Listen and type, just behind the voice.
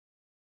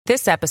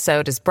This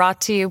episode is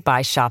brought to you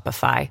by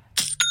Shopify.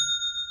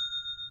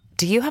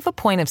 Do you have a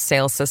point of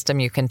sale system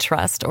you can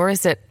trust, or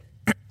is it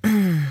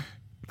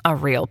a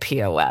real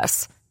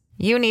POS?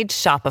 You need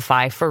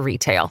Shopify for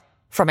retail.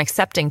 From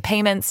accepting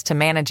payments to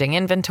managing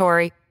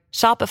inventory,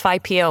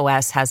 Shopify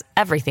POS has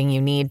everything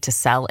you need to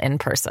sell in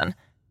person.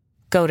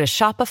 Go to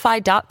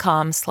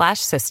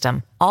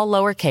shopify.com/system, all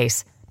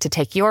lowercase, to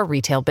take your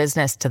retail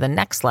business to the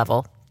next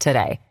level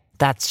today.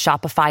 That's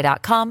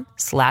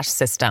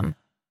shopify.com/system.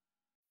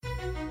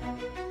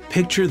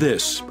 Picture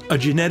this. A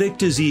genetic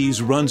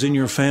disease runs in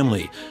your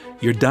family.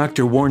 Your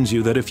doctor warns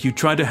you that if you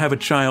try to have a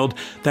child,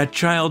 that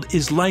child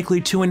is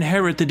likely to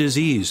inherit the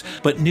disease,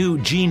 but new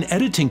gene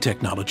editing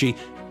technology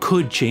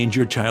could change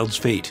your child's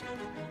fate.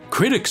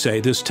 Critics say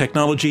this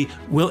technology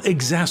will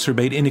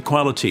exacerbate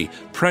inequality,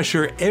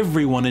 pressure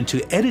everyone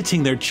into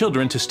editing their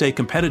children to stay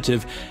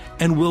competitive,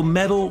 and will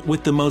meddle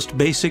with the most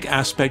basic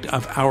aspect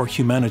of our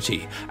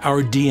humanity,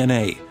 our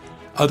DNA.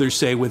 Others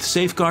say with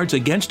safeguards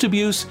against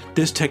abuse,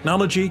 this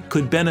technology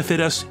could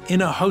benefit us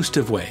in a host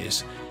of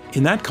ways.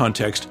 In that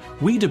context,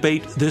 we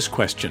debate this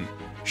question: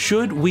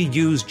 should we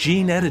use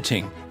gene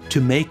editing to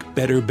make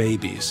better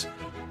babies?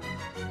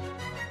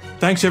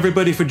 Thanks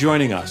everybody for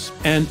joining us.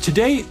 And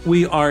today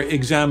we are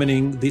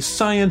examining the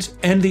science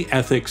and the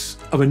ethics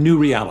of a new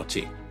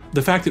reality.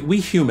 The fact that we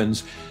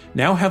humans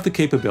now have the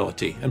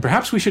capability, and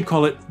perhaps we should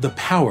call it the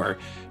power,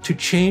 to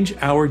change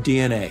our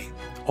DNA.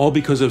 All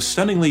because of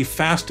stunningly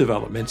fast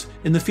developments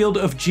in the field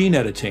of gene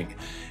editing.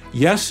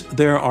 Yes,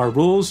 there are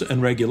rules and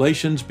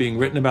regulations being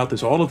written about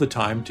this all of the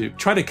time to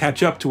try to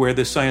catch up to where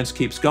this science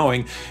keeps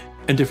going,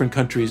 and different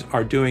countries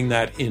are doing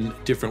that in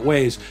different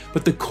ways.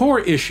 But the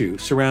core issue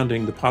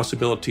surrounding the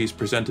possibilities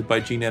presented by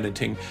gene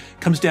editing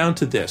comes down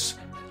to this: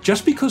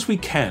 just because we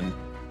can,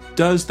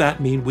 does that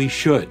mean we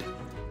should?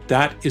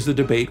 That is the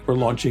debate we're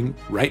launching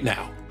right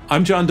now.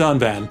 I'm John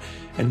Donvan,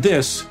 and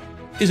this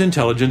is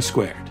Intelligence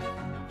Squared.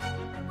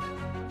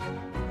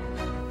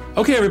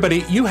 Okay,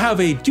 everybody, you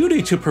have a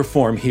duty to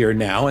perform here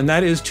now, and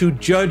that is to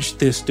judge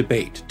this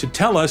debate, to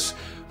tell us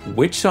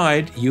which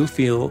side you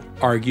feel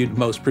argued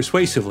most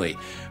persuasively.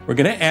 We're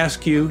going to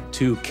ask you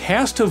to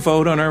cast a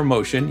vote on our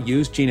motion,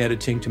 use gene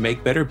editing to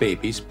make better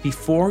babies,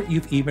 before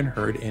you've even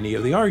heard any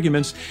of the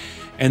arguments.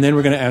 And then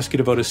we're going to ask you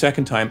to vote a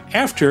second time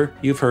after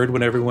you've heard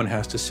what everyone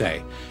has to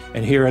say.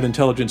 And here at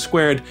Intelligence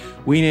Squared,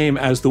 we name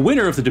as the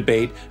winner of the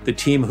debate the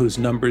team whose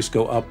numbers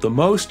go up the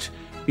most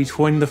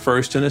between the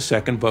first and the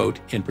second vote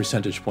in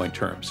percentage point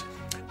terms.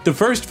 The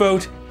first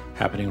vote,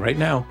 happening right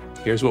now.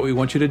 Here's what we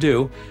want you to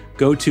do.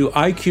 Go to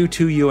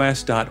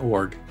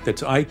iq2us.org.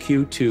 That's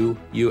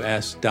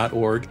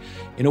iq2us.org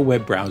in a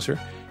web browser.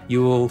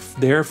 You will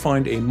there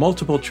find a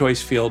multiple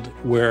choice field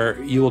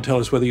where you will tell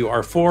us whether you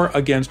are for,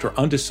 against, or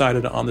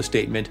undecided on the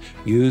statement,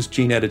 use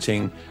gene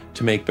editing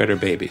to make better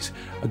babies.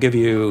 I'll give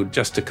you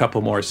just a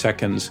couple more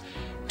seconds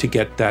to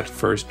get that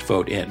first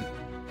vote in.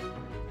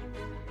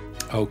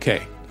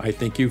 Okay. I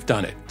think you've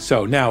done it.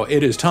 So now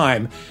it is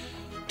time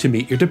to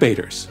meet your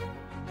debaters.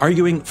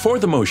 Arguing for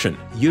the motion,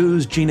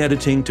 use gene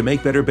editing to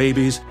make better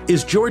babies,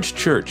 is George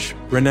Church,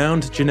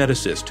 renowned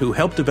geneticist who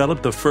helped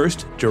develop the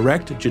first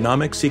direct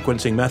genomic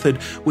sequencing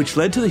method, which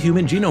led to the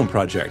Human Genome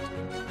Project.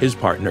 His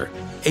partner,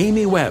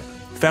 Amy Webb,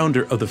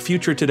 founder of the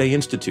Future Today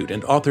Institute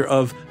and author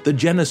of The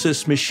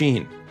Genesis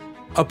Machine.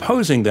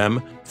 Opposing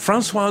them,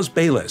 Françoise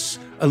Baylis,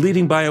 a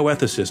leading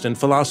bioethicist and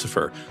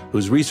philosopher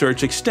whose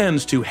research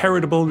extends to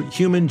heritable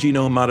human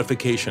genome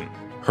modification.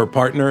 Her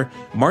partner,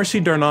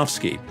 Marcy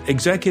Darnofsky,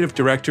 executive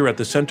director at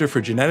the Center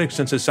for Genetics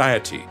and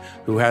Society,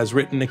 who has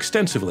written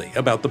extensively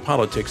about the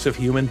politics of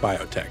human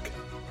biotech.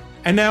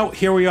 And now,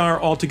 here we are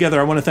all together.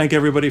 I want to thank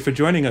everybody for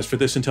joining us for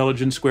this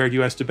Intelligence Squared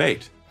US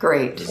debate.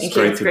 Great. Thank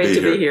you. It's great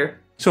to be here.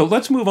 So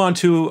let's move on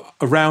to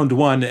round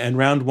one, and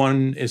round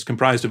one is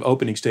comprised of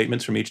opening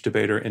statements from each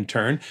debater in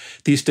turn.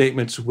 These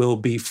statements will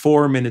be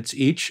 4 minutes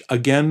each.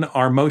 Again,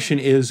 our motion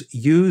is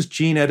use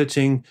gene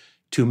editing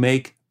to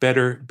make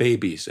better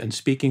babies. And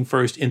speaking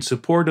first in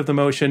support of the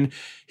motion,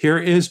 here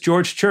is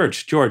George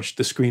Church. George,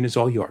 the screen is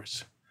all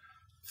yours.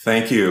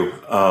 Thank you.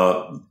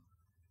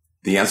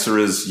 The answer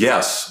is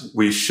yes,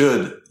 we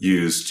should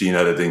use gene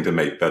editing to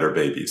make better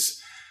babies.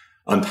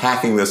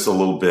 Unpacking this a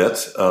little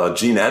bit,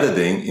 gene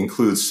editing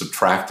includes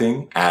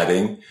subtracting,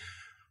 adding,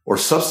 or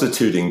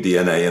substituting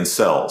DNA in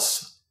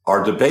cells.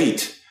 Our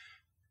debate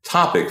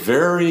topic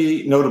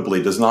very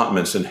notably does not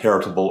mention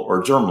heritable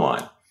or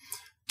germline.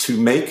 To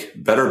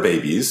make better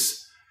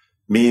babies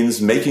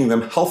means making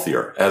them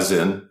healthier, as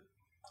in,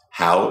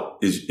 how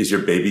is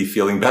your baby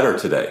feeling better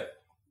today?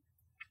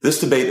 This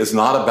debate is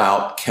not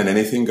about, can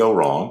anything go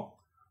wrong?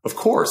 Of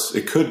course,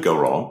 it could go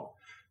wrong.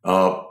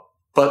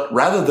 But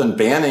rather than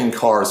banning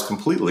cars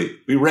completely,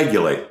 we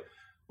regulate.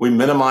 We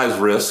minimize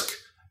risk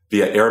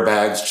via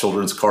airbags,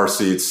 children's car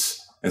seats,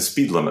 and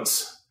speed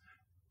limits.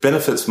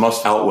 Benefits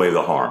must outweigh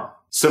the harm.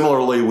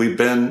 Similarly, we've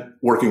been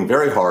working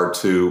very hard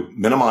to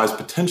minimize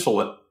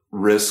potential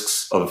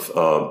risks of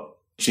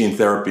gene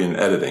therapy and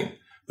editing,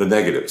 the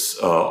negatives,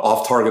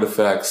 off-target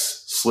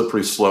effects,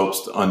 slippery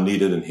slopes to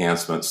unneeded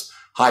enhancements,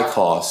 high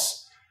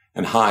costs,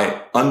 and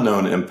high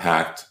unknown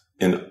impact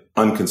in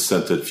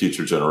unconsented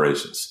future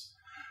generations.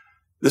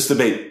 This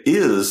debate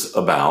is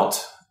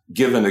about,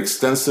 given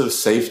extensive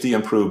safety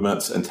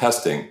improvements and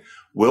testing,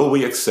 will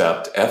we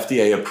accept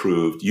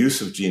FDA-approved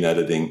use of gene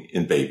editing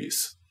in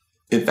babies?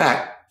 In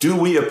fact, do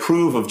we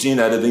approve of gene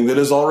editing that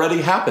is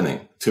already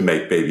happening to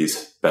make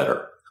babies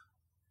better?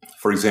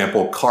 For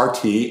example,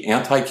 CAR-T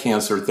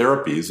anti-cancer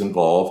therapies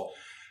involve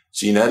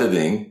gene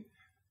editing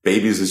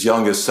babies as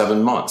young as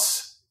 7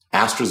 months.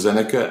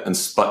 AstraZeneca and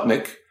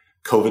Sputnik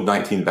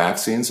COVID-19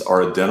 vaccines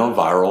are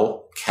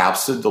adenoviral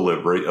capsid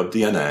delivery of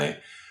DNA,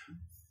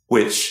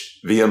 which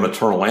via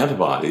maternal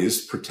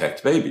antibodies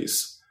protect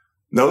babies.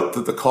 Note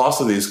that the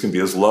cost of these can be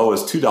as low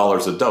as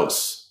 $2 a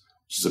dose,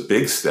 which is a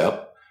big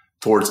step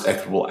towards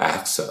equitable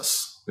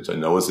access, which I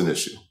know is an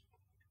issue.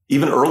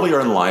 Even earlier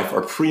in life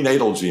are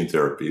prenatal gene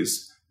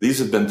therapies. These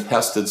have been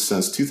tested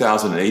since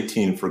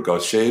 2018 for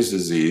Gaucher's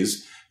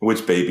disease, in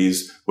which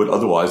babies would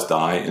otherwise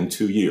die in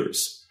 2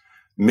 years.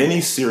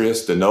 Many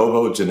serious de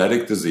novo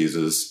genetic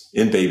diseases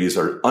in babies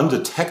are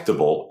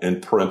undetectable in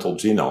parental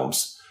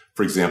genomes.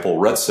 For example,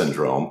 Rett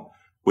syndrome,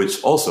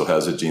 which also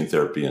has a gene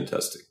therapy in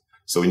testing.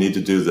 So we need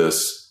to do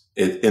this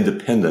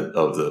independent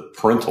of the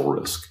parental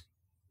risk.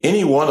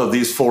 Any one of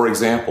these 4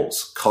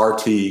 examples,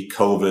 CAR-T,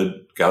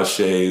 COVID,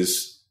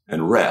 Gaucher's,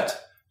 and Rett,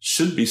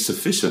 should be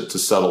sufficient to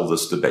settle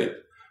this debate.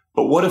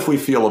 But what if we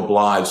feel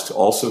obliged to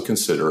also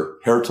consider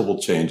heritable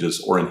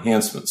changes or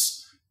enhancements,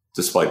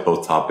 despite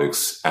both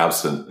topics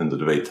absent in the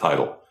debate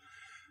title?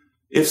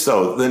 If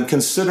so, then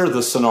consider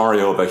the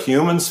scenario of a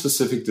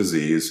human-specific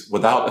disease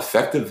without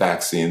effective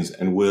vaccines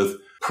and with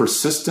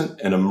persistent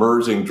and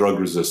emerging drug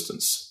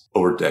resistance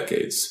over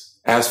decades,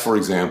 as, for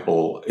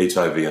example,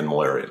 HIV and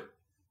malaria.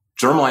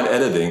 Germline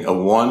editing of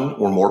one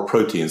or more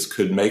proteins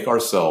could make our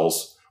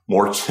cells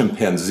more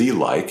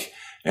chimpanzee-like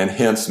and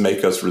hence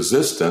make us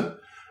resistant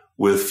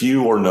with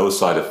few or no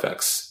side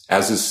effects,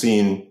 as is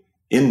seen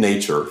in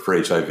nature for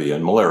HIV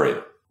and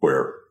malaria,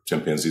 where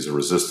chimpanzees are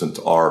resistant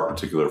to our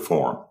particular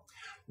form.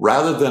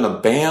 Rather than a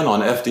ban on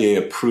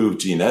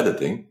FDA-approved gene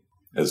editing,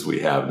 as we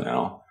have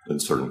now in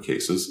certain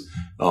cases,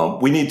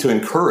 we need to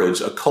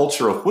encourage a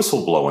culture of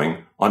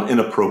whistleblowing on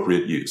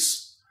inappropriate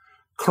use.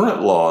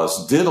 Current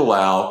laws did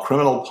allow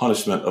criminal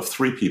punishment of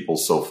 3 people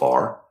so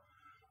far,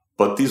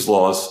 but these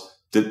laws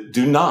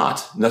do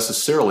not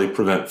necessarily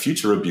prevent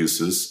future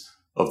abuses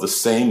of the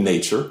same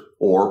nature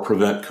or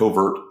prevent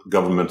covert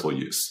governmental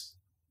use.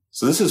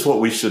 So this is what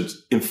we should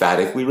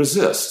emphatically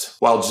resist,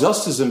 while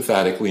just as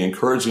emphatically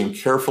encouraging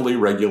carefully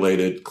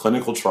regulated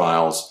clinical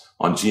trials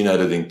on gene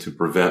editing to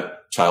prevent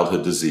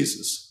childhood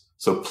diseases.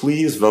 So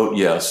please vote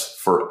yes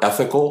for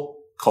ethical,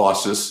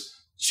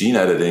 cautious gene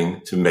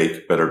editing to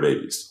make better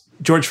babies.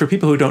 George, for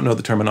people who don't know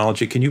the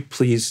terminology, can you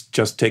please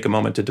just take a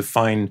moment to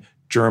define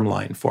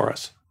germline for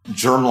us?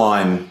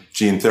 Germline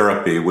gene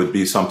therapy would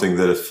be something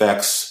that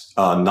affects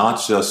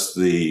not just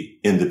the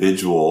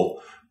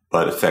individual,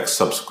 but affects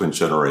subsequent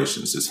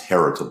generations. Is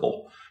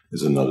heritable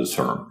is another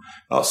term.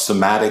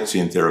 Somatic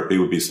gene therapy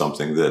would be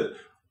something that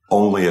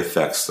only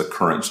affects the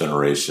current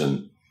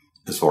generation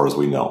as far as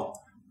we know.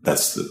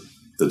 That's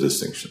the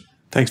distinction.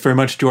 Thanks very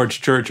much, George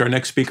Church. Our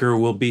next speaker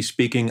will be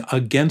speaking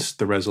against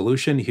the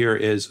resolution. Here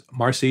is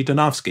Marcy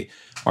Donofsky.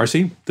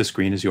 Marcy, the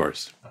screen is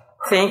yours.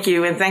 Thank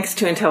you, and thanks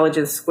to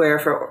Intelligence Square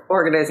for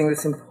organizing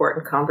this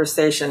important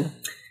conversation.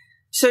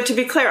 So to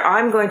be clear,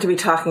 I'm going to be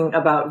talking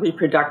about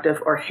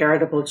reproductive or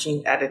heritable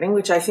gene editing,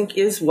 which I think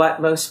is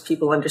what most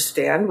people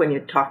understand when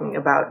you're talking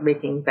about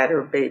making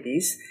better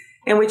babies,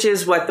 and which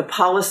is what the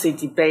policy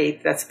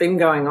debate that's been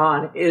going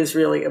on is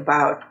really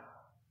about.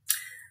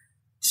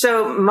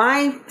 So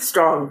my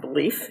strong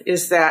belief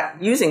is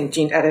that using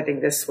gene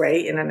editing this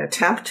way in an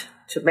attempt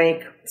to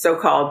make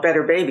so-called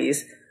better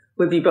babies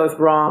would be both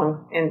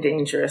wrong and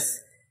dangerous.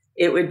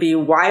 It would be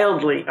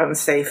wildly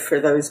unsafe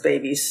for those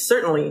babies.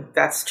 Certainly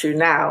that's true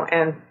now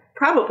and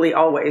probably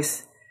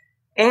always.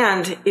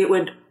 And it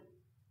would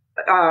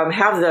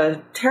have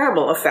the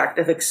terrible effect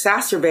of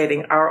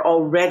exacerbating our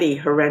already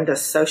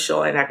horrendous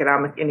social and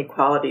economic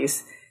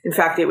inequalities. In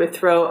fact, it would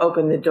throw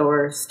open the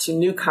doors to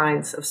new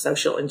kinds of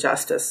social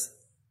injustice.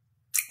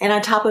 And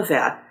on top of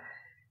that,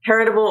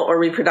 heritable or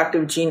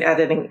reproductive gene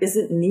editing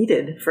isn't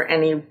needed for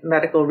any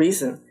medical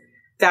reason.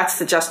 That's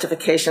the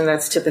justification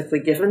that's typically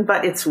given,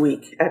 but it's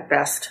weak at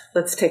best.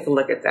 Let's take a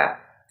look at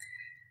that.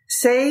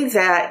 Say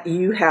that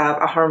you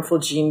have a harmful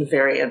gene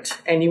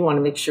variant and you want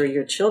to make sure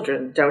your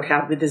children don't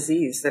have the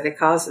disease that it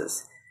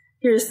causes.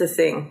 Here's the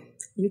thing.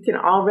 You can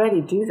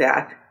already do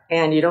that,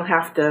 and you don't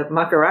have to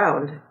muck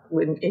around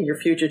in your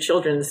future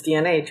children's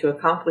DNA to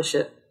accomplish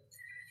it.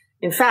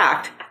 In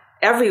fact,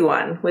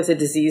 everyone with a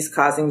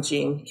disease-causing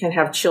gene can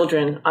have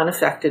children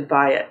unaffected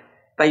by it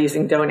by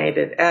using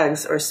donated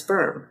eggs or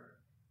sperm.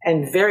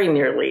 And very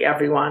nearly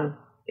everyone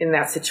in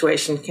that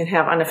situation can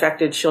have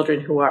unaffected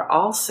children who are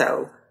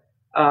also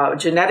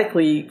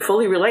genetically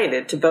fully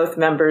related to both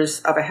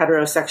members of a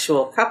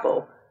heterosexual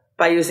couple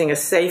by using a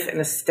safe and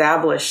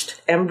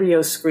established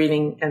embryo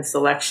screening and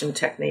selection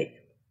technique.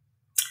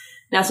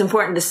 Now, it's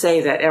important to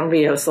say that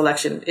embryo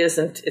selection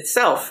isn't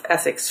itself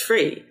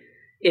ethics-free.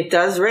 it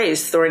does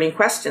raise thorny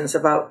questions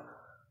about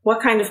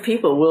what kind of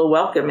people we'll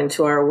welcome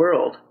into our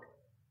world.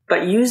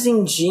 But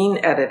using gene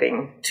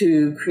editing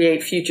to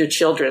create future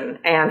children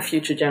and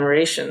future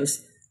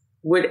generations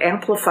would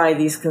amplify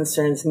these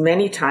concerns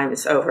many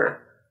times over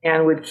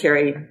and would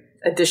carry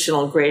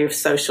additional grave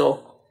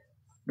social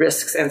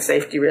risks and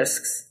safety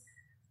risks.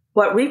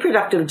 What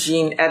reproductive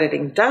gene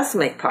editing does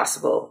make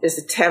possible is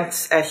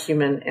attempts at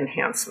human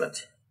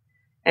enhancement.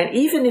 And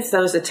even if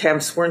those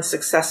attempts weren't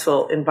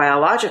successful in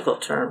biological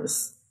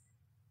terms,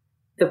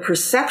 the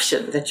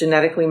perception that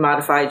genetically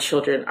modified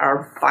children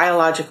are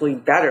biologically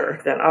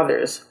better than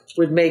others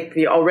would make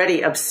the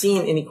already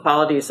obscene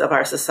inequalities of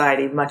our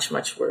society much,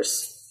 much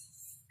worse.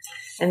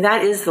 And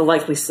that is the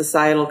likely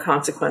societal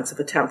consequence of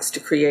attempts to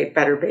create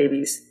better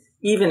babies,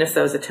 even if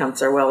those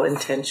attempts are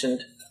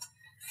well-intentioned.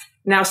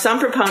 Now, some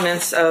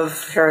proponents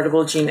of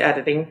heritable gene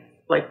editing,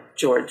 like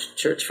George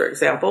Church, for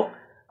example,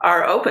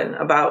 are open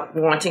about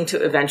wanting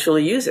to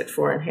eventually use it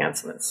for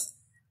enhancements.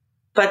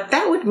 But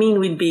that would mean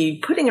we'd be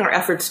putting our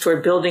efforts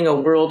toward building a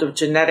world of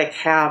genetic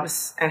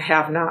haves and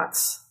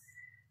have-nots.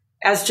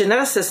 As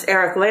geneticist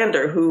Eric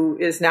Lander, who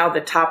is now the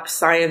top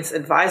science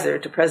advisor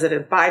to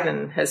President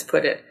Biden, has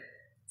put it,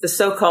 the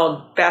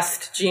so-called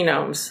best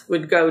genomes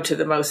would go to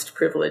the most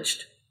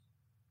privileged.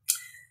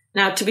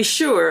 Now, to be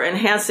sure,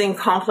 enhancing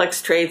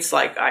complex traits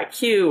like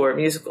IQ or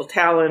musical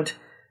talent,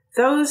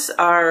 those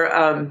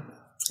are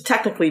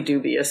technically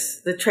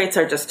dubious. The traits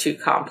are just too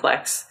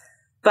complex.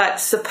 But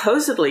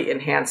supposedly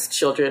enhanced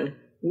children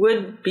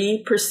would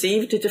be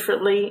perceived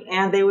differently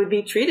and they would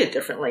be treated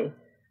differently.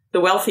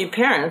 The wealthy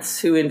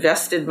parents who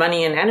invested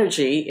money and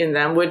energy in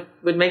them would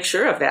make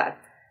sure of that.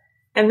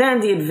 And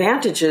then the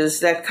advantages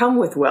that come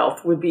with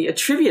wealth would be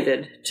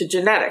attributed to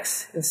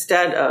genetics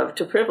instead of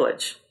to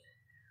privilege.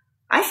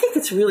 I think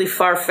it's really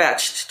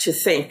far-fetched to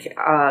think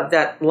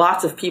that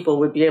lots of people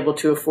would be able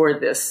to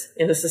afford this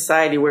in a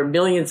society where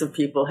millions of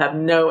people have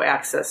no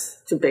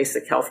access to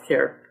basic health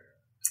care.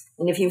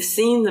 And if you've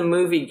seen the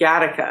movie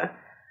Gattaca,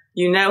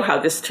 you know how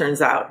this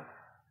turns out.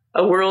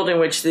 A world in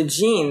which the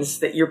genes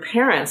that your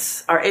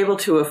parents are able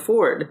to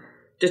afford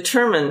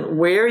determine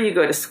where you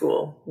go to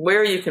school,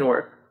 where you can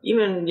work,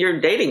 even your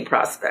dating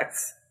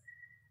prospects.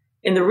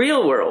 In the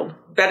real world,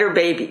 Better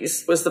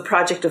Babies was the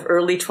project of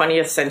early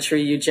 20th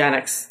century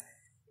eugenics.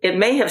 It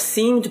may have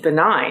seemed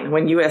benign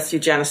when U.S.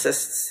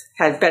 eugenicists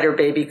had better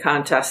baby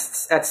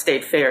contests at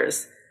state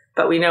fairs,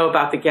 but we know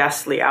about the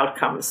ghastly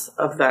outcomes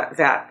of that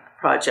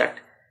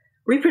project.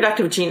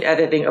 Reproductive gene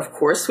editing, of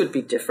course, would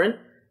be different,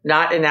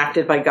 not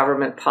enacted by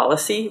government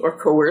policy or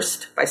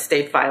coerced by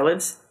state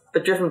violence,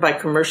 but driven by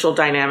commercial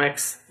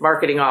dynamics,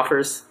 marketing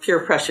offers, peer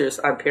pressures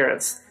on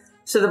parents.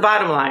 So the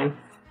bottom line,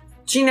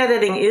 gene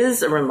editing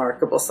is a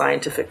remarkable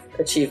scientific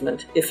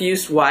achievement. If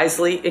used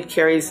wisely, it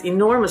carries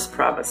enormous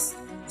promise.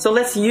 So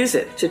let's use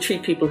it to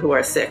treat people who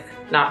are sick,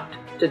 not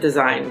to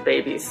design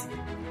babies.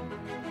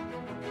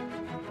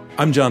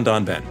 I'm John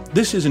Donvan.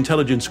 This is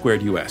Intelligence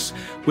Squared US.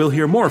 We'll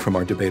hear more from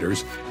our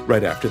debaters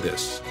right after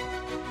this.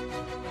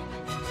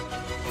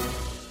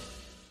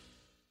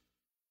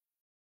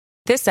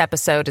 This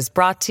episode is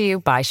brought to you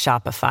by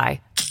Shopify.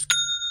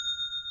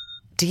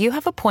 Do you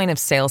have a point of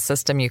sale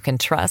system you can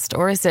trust,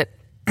 or is it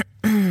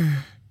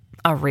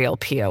a real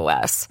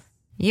POS?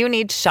 You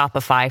need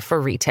Shopify for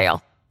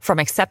retail. From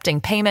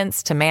accepting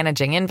payments to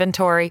managing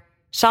inventory,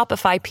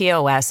 Shopify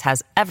POS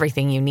has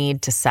everything you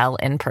need to sell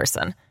in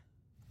person.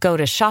 Go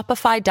to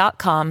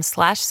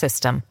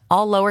shopify.com/system,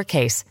 all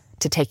lowercase,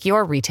 to take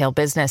your retail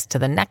business to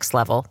the next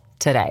level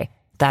today.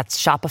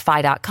 That's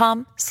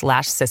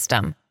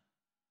shopify.com/system.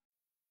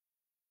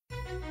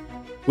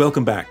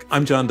 Welcome back.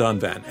 I'm John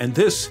Donvan, and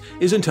this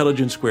is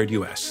Intelligence Squared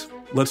US.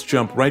 Let's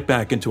jump right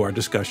back into our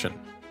discussion.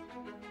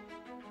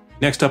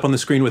 Next up on the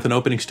screen with an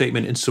opening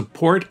statement in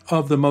support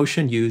of the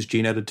motion, use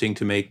gene editing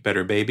to make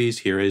better babies,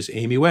 here is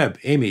Amy Webb.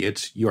 Amy,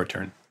 it's your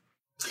turn.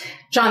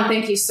 John,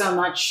 thank you so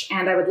much.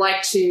 And I would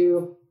like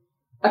to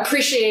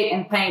appreciate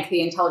and thank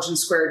the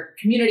Intelligence Squared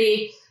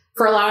community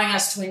for allowing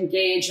us to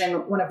engage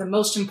in one of the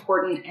most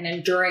important and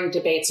enduring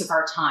debates of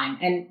our time.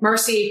 And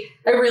Marcy,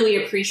 I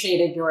really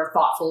appreciated your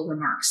thoughtful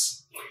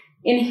remarks.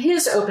 In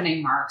his opening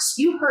remarks,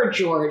 you heard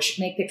George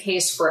make the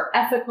case for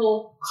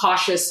ethical,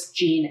 cautious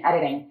gene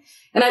editing.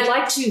 And I'd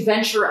like to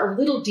venture a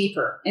little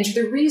deeper into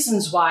the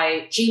reasons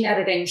why gene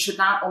editing should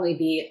not only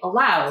be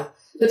allowed,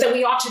 but that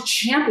we ought to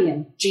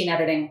champion gene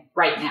editing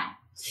right now.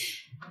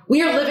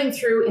 We are living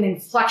through an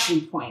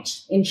inflection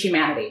point in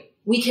humanity.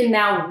 We can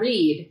now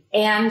read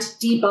and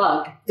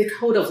debug the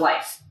code of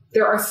life.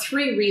 There are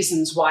 3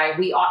 reasons why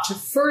we ought to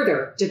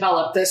further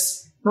develop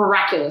this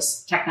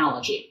miraculous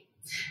technology.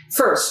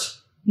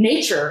 First,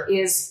 nature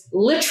is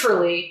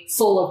literally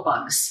full of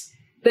bugs.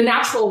 The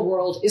natural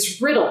world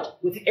is riddled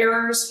with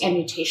errors and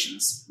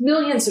mutations.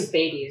 Millions of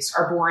babies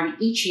are born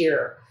each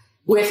year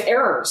with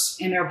errors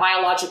in their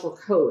biological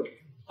code,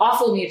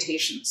 awful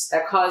mutations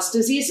that cause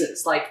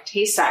diseases like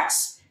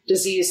Tay-Sachs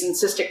disease and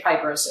cystic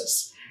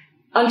fibrosis.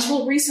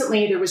 Until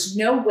recently, there was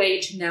no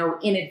way to know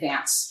in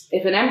advance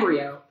if an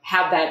embryo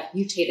had that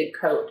mutated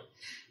code.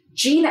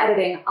 Gene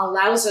editing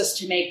allows us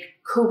to make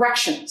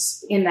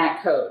corrections in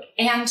that code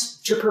and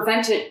to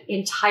prevent it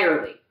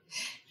entirely.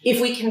 If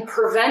we can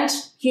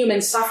prevent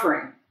human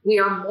suffering, we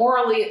are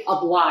morally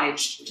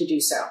obliged to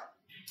do so.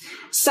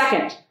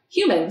 Second,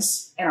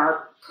 humans, in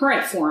our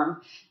current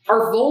form,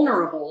 are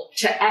vulnerable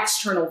to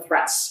external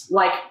threats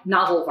like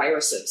novel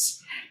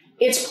viruses.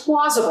 It's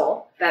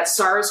plausible that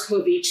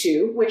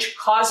SARS-CoV-2, which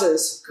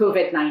causes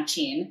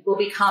COVID-19, will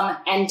become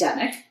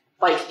endemic,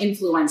 like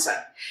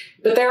influenza.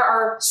 But there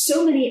are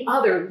so many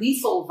other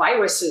lethal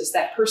viruses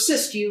that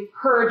persist. You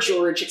heard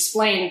George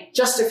explain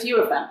just a few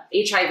of them,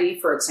 HIV,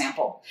 for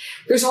example.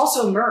 There's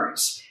also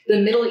MERS, the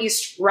Middle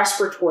East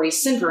Respiratory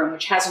Syndrome,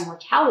 which has a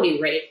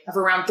mortality rate of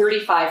around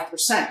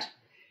 35%.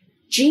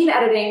 Gene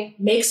editing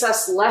makes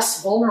us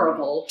less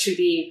vulnerable to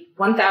the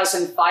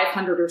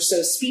 1,500 or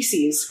so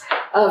species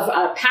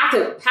of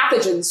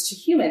pathogens to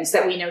humans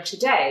that we know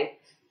today,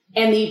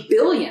 and the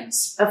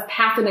billions of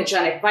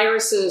pathogenic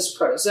viruses,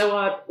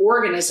 protozoa,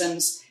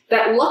 organisms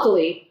that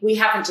luckily we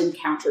haven't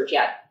encountered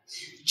yet.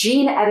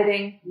 Gene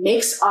editing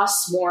makes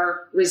us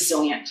more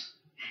resilient.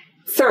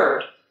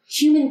 Third,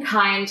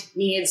 humankind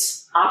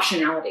needs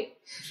optionality.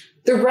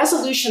 The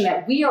resolution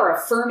that we are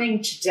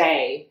affirming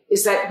today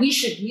is that we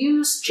should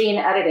use gene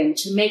editing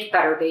to make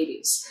better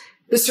babies.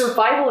 The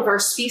survival of our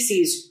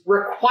species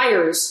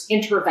requires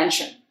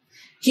intervention.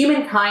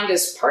 Humankind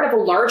is part of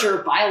a larger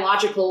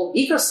biological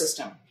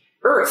ecosystem,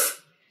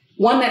 Earth,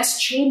 one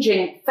that's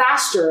changing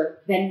faster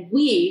than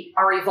we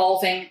are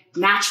evolving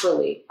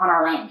naturally on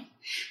our own.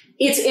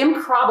 It's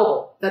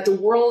improbable that the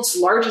world's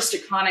largest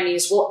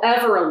economies will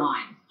ever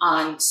align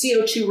on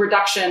CO2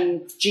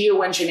 reduction,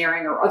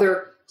 geoengineering, or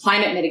other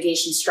climate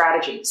mitigation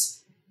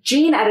strategies.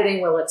 Gene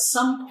editing will at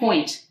some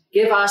point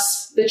give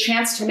us the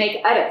chance to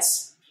make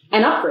edits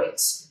and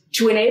upgrades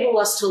to enable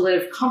us to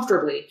live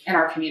comfortably in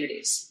our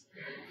communities.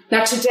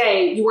 Now,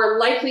 today, you are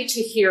likely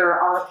to hear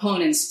our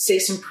opponents say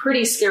some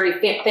pretty scary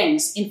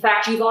things. In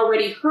fact, you've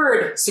already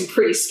heard some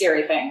pretty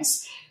scary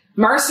things.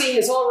 Marcy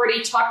has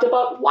already talked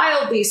about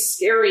wildly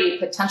scary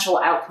potential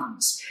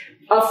outcomes.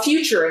 A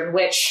future in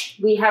which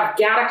we have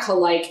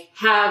Gattaca-like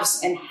haves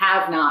and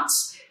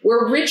have-nots,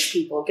 where rich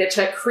people get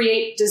to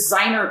create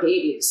designer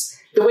babies,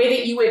 the way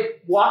that you would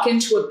walk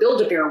into a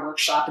Build-A-Bear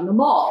workshop in the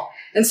mall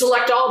and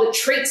select all the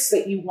traits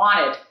that you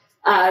wanted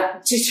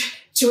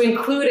to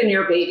include in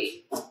your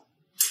baby.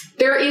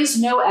 There is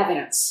no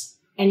evidence,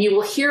 and you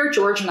will hear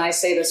George and I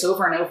say this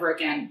over and over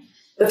again,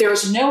 that there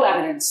is no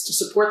evidence to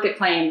support the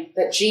claim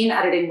that gene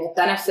editing will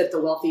benefit the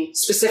wealthy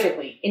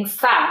specifically. In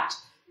fact,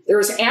 there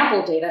is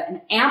ample data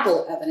and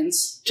ample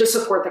evidence to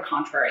support the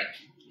contrary.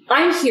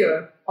 I'm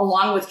here,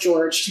 along with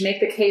George, to make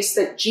the case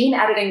that gene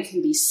editing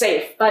can be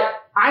safe,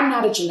 but I'm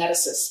not a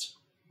geneticist.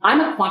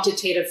 I'm a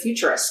quantitative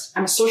futurist.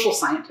 I'm a social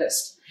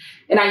scientist.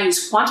 And I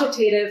use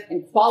quantitative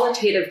and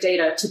qualitative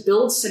data to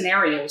build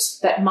scenarios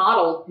that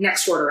model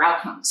next-order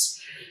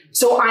outcomes.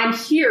 So I'm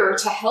here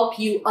to help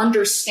you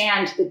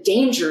understand the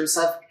dangers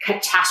of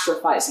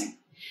catastrophizing.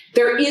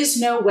 There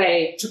is no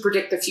way to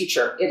predict the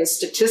future. It is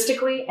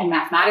statistically and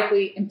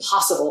mathematically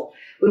impossible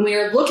when we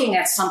are looking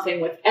at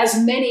something with as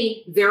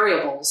many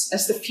variables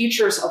as the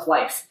futures of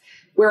life,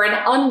 where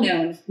an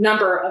unknown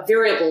number of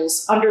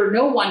variables under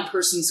no one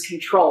person's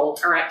control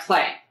are at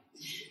play.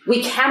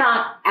 We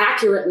cannot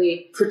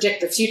accurately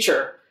predict the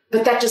future,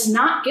 but that does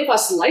not give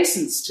us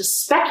license to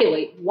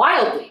speculate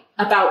wildly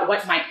about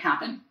what might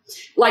happen,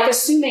 like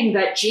assuming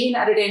that gene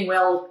editing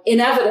will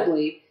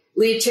inevitably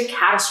lead to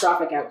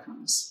catastrophic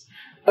outcomes.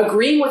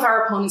 Agreeing with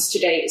our opponents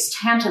today is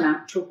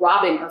tantamount to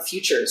robbing our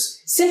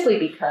futures simply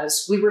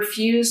because we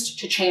refused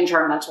to change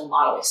our mental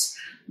models.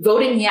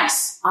 Voting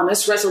yes on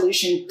this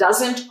resolution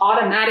doesn't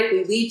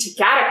automatically lead to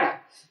Gattaca,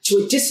 to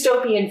a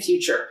dystopian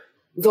future.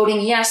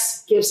 Voting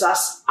yes gives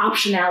us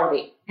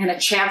optionality and a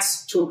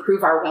chance to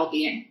improve our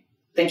well-being.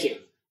 Thank you.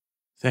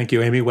 Thank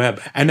you, Amy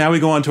Webb. And now we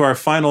go on to our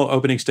final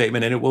opening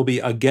statement, and it will be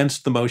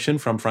against the motion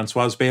from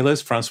Françoise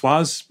Baylis.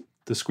 Françoise,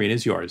 the screen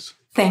is yours.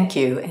 Thank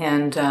you.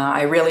 And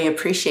I really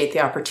appreciate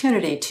the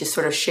opportunity to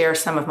sort of share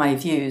some of my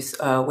views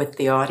with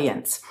the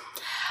audience.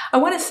 I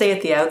want to say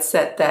at the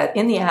outset that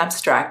in the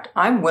abstract,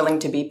 I'm willing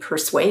to be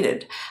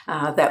persuaded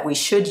that we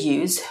should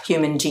use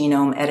human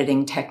genome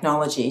editing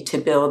technology to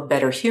build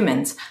better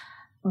humans.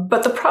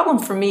 But the problem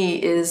for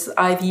me is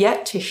I've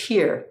yet to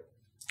hear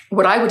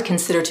what I would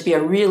consider to be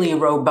a really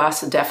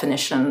robust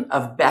definition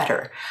of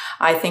better.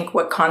 I think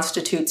what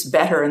constitutes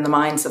better in the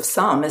minds of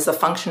some is a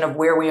function of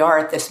where we are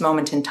at this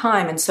moment in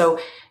time. And so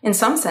in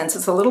some sense,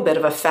 it's a little bit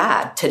of a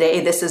fad. Today,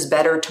 this is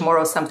better.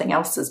 Tomorrow, something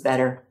else is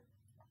better.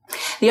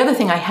 The other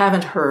thing I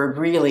haven't heard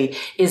really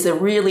is a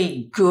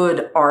really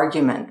good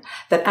argument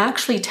that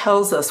actually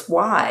tells us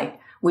why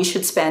we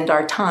should spend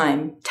our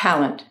time,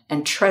 talent,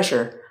 and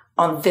treasure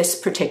on this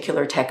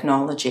particular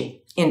technology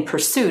in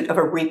pursuit of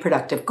a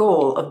reproductive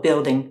goal of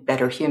building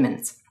better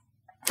humans.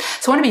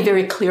 So I want to be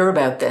very clear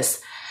about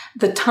this.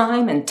 The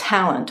time and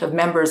talent of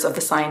members of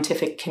the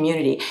scientific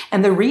community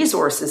and the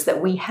resources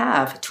that we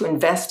have to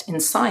invest in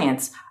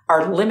science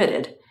are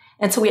limited.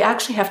 And so we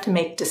actually have to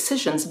make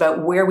decisions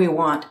about where we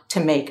want to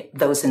make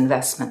those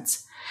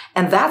investments.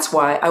 And that's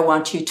why I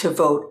want you to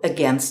vote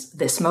against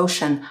this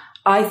motion.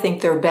 I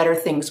think there are better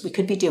things we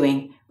could be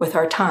doing with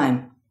our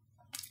time,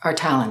 our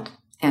talent,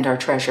 and our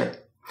treasure.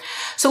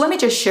 So let me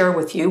just share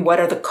with you what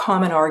are the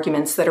common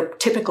arguments that are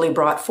typically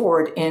brought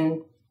forward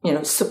in,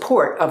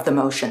 support of the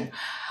motion.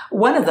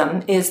 One of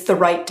them is the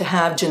right to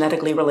have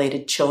genetically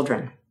related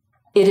children.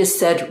 It is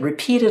said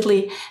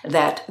repeatedly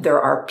that there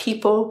are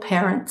people,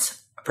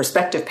 parents,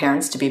 prospective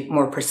parents to be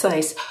more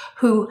precise,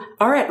 who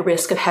are at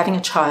risk of having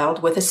a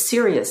child with a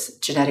serious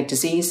genetic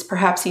disease,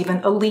 perhaps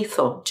even a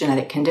lethal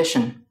genetic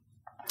condition.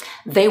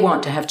 They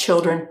want to have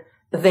children.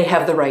 They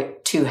have the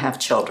right to have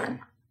children.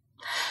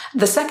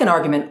 The second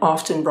argument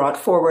often brought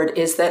forward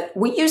is that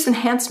we use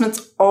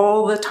enhancements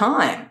all the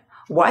time.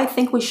 Why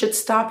think we should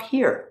stop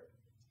here?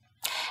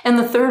 And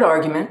the third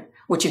argument,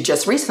 which you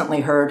just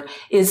recently heard,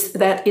 is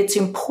that it's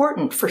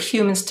important for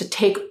humans to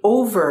take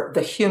over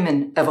the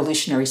human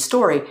evolutionary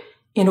story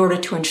in order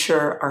to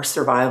ensure our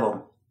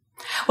survival.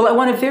 Well, I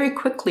want to very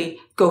quickly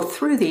go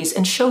through these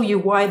and show you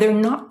why they're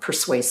not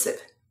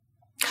persuasive.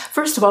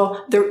 First of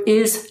all, there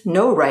is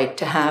no right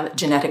to have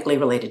genetically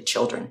related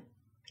children.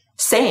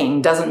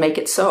 Saying doesn't make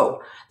it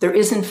so. There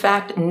is, in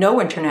fact, no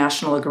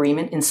international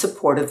agreement in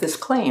support of this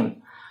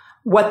claim.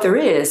 What there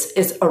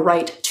is a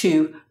right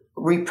to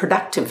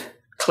reproductive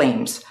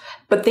claims,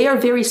 but they are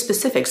very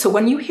specific. So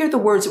when you hear the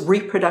words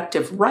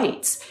reproductive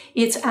rights,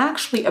 it's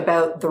actually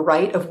about the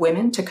right of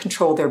women to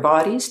control their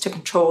bodies, to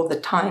control the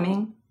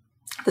timing,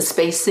 the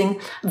spacing,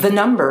 the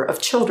number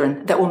of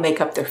children that will make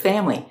up their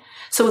family.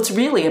 So it's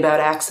really about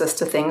access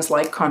to things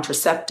like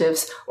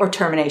contraceptives or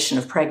termination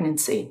of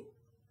pregnancy.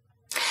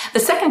 The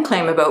second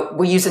claim about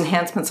we use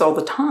enhancements all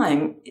the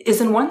time is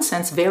in one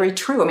sense very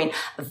true. I mean,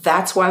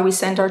 that's why we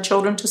send our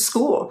children to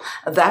school.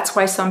 That's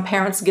why some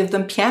parents give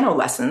them piano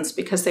lessons,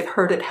 because they've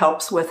heard it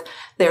helps with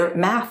their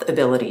math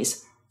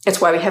abilities. It's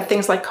why we have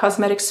things like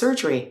cosmetic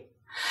surgery.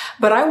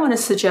 But I want to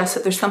suggest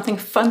that there's something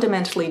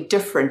fundamentally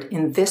different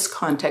in this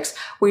context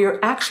where you're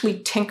actually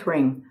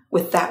tinkering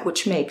with that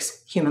which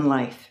makes human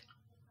life.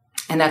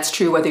 And that's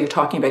true whether you're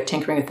talking about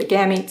tinkering with the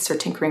gametes or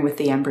tinkering with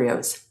the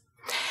embryos.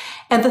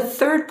 And the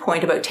third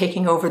point about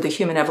taking over the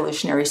human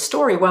evolutionary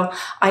story, well,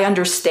 I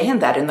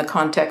understand that in the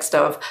context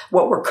of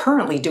what we're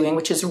currently doing,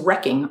 which is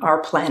wrecking our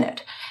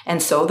planet.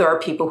 And so there are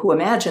people who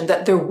imagine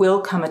that there will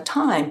come a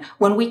time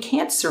when we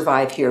can't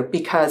survive here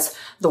because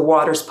the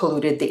water's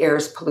polluted, the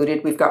air's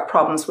polluted, we've got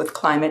problems with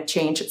climate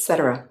change,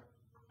 etc.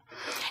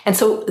 And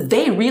so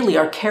they really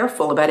are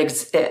careful about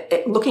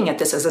looking at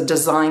this as a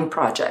design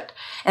project.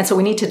 And so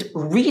we need to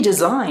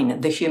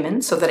redesign the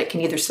human so that it can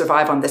either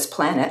survive on this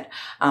planet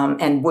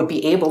and would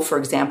be able, for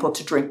example,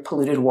 to drink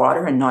polluted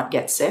water and not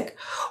get sick.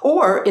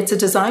 Or it's a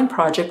design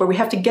project where we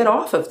have to get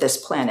off of this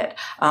planet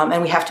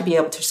and we have to be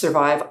able to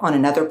survive on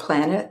another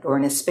planet or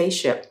in a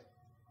spaceship.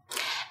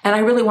 And I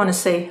really want to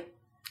say,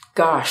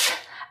 gosh,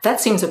 that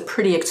seems a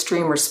pretty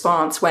extreme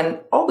response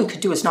when all we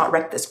could do is not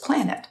wreck this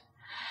planet.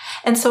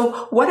 And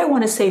so what I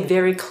want to say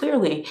very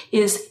clearly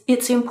is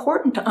it's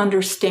important to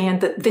understand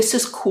that this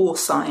is cool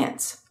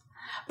science,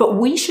 but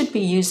we should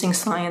be using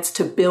science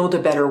to build a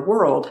better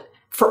world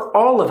for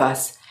all of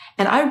us.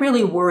 And I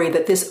really worry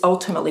that this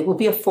ultimately will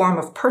be a form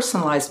of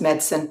personalized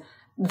medicine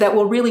that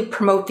will really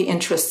promote the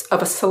interests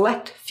of a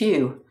select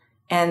few.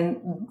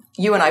 And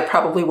you and I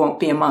probably won't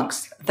be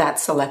amongst that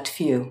select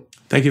few.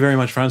 Thank you very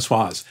much,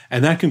 Françoise.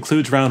 And that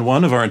concludes round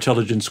one of our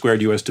Intelligence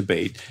Squared US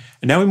debate.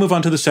 And now we move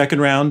on to the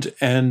second round.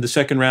 And the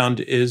second round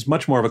is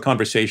much more of a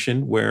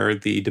conversation where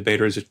the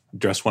debaters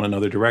address one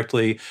another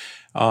directly.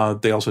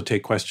 They also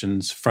take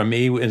questions from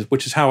me,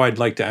 which is how I'd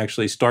like to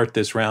actually start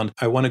this round.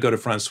 I want to go to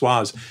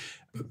Françoise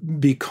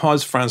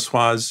because,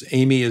 Françoise,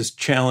 Amy is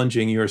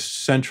challenging your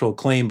central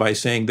claim by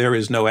saying there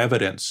is no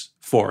evidence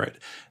for it.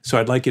 So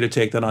I'd like you to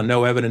take that on,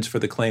 no evidence for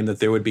the claim that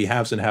there would be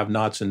haves and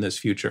have-nots in this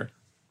future.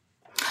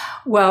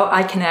 Well,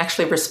 I can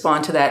actually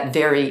respond to that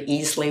very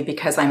easily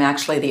because I'm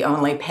actually the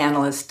only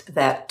panelist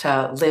that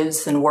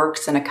lives and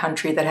works in a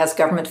country that has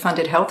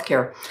government-funded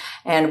healthcare.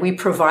 And we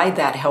provide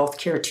that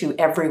healthcare to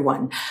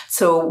everyone.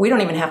 So we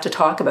don't even have to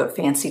talk about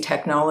fancy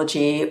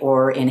technology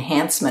or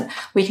enhancement.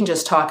 We can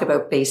just talk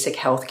about basic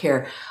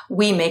healthcare.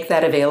 We make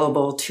that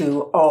available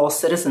to all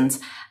citizens.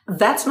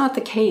 That's not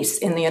the case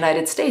in the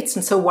United States.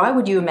 And so why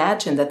would you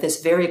imagine that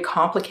this very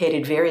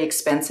complicated, very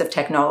expensive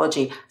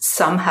technology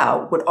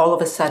somehow would all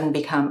of a sudden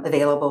become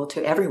available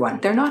to everyone?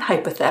 They're not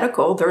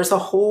hypothetical. There's a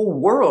whole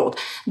world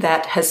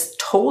that has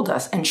told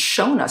us and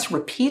shown us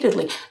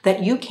repeatedly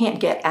that you can't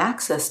get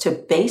access to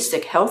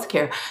basic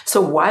healthcare.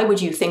 So why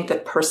would you think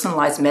that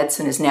personalized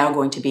medicine is now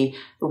going to be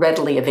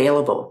readily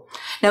available?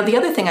 Now, the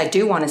other thing I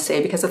do want to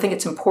say, because I think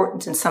it's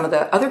important in some of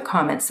the other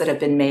comments that have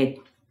been made,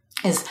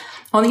 is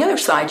on the other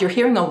side, you're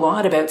hearing a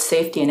lot about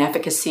safety and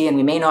efficacy, and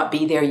we may not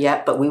be there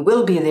yet, but we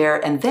will be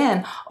there. And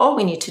then all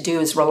we need to do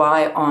is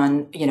rely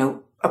on,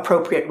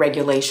 appropriate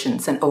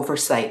regulations and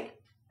oversight.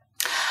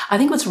 I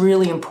think what's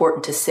really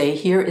important to say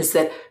here is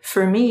that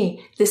for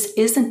me, this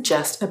isn't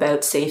just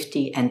about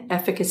safety and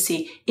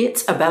efficacy.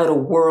 It's about a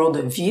world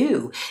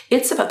view.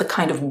 It's about the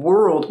kind of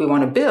world we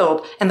want to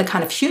build and the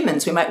kind of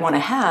humans we might want to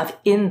have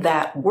in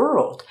that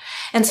world.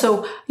 And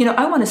so,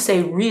 I want to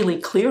say really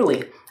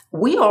clearly,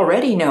 we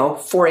already know,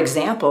 for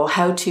example,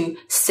 how to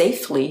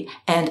safely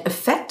and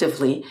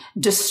effectively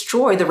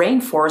destroy the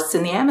rainforests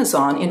in the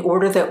Amazon in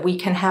order that we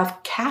can have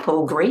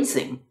cattle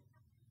grazing.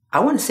 I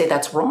want to say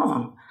that's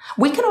wrong.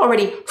 We can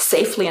already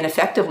safely and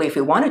effectively, if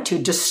we wanted to,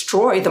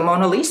 destroy the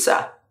Mona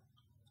Lisa.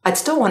 I'd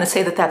still want to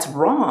say that that's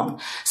wrong.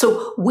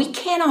 So we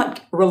cannot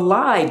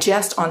rely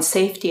just on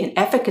safety and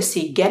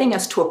efficacy getting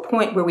us to a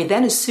point where we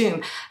then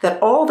assume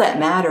that all that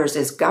matters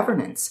is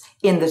governance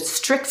in the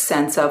strict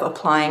sense of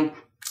applying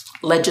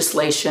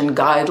legislation,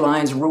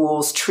 guidelines,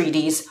 rules,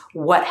 treaties,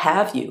 what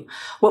have you.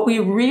 What we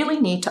really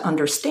need to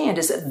understand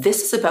is that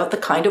this is about the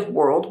kind of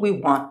world we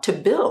want to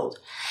build.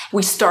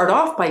 We start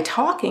off by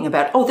talking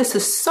about, this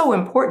is so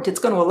important. It's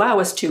going to allow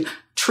us to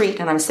treat,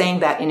 and I'm saying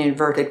that in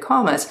inverted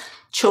commas,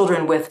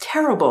 children with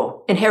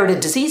terrible inherited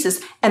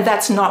diseases, and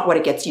that's not what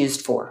it gets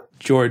used for.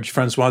 George,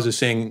 Francoise is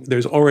saying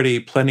there's already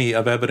plenty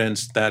of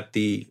evidence that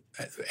the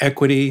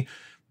equity,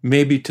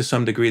 maybe to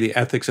some degree the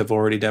ethics have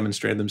already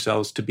demonstrated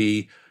themselves to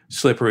be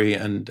slippery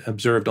and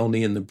observed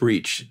only in the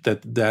breach,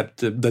 that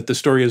the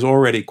story is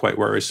already quite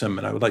worrisome.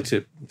 And I would like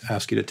to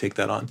ask you to take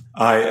that on.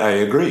 I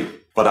agree.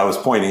 But I was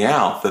pointing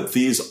out that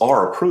these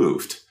are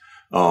approved.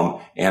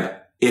 And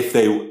if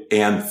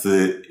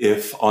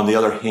on the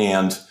other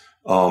hand,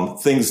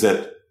 things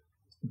that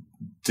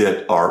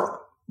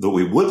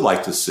we would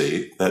like to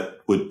see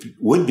that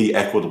would be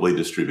equitably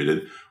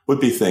distributed would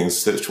be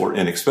things that were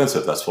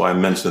inexpensive. That's why I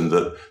mentioned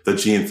the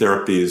gene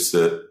therapies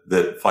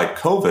that fight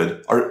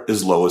COVID are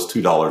as low as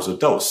 $2 a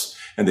dose,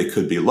 and they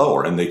could be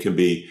lower, and they can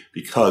be,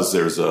 because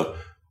there's a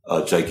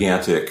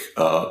gigantic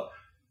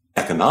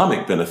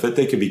economic benefit,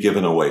 they can be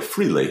given away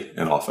freely,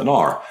 and often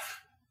are.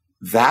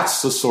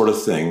 That's the sort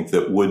of thing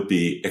that would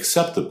be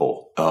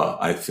acceptable,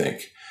 I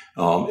think,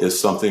 is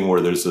something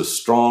where there's a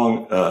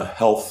strong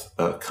health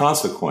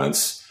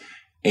consequence,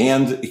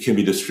 and it can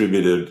be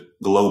distributed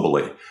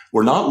globally.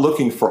 We're not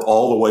looking for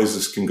all the ways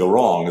this can go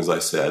wrong, as I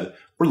said.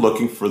 We're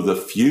looking for the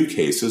few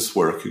cases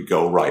where it could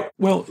go right.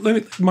 Well,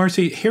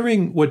 Marcy,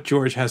 hearing what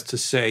George has to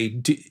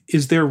say,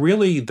 is there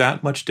really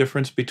that much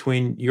difference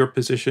between your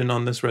position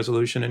on this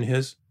resolution and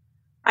his?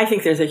 I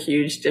think there's a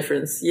huge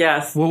difference,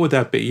 yes. What would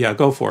that be? Yeah,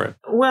 go for it.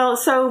 Well,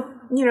 so,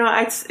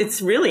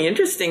 it's really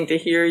interesting to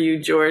hear you,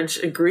 George,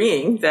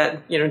 agreeing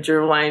that,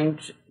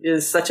 germline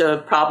is such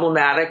a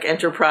problematic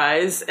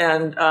enterprise.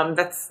 And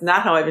that's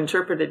not how I've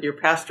interpreted your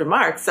past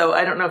remarks. So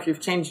I don't know if you've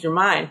changed your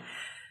mind,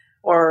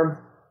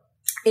 or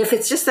if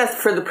it's just that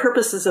for the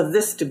purposes of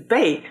this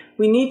debate,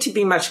 we need to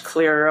be much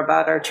clearer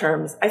about our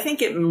terms. I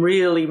think it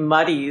really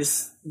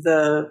muddies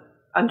the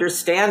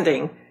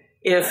understanding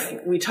if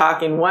we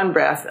talk in one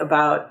breath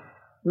about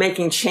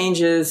making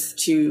changes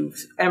to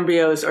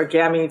embryos or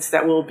gametes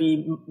that will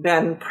be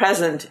then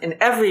present in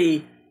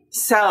every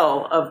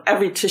cell of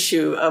every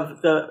tissue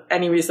of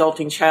any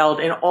resulting child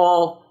in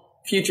all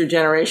future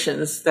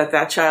generations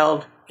that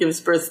child gives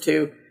birth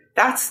to.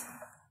 That's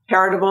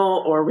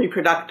heritable or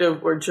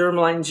reproductive or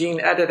germline gene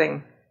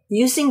editing.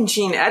 Using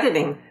gene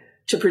editing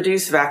to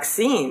produce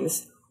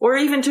vaccines or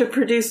even to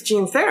produce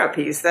gene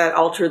therapies that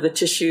alter the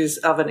tissues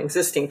of an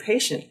existing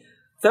patient,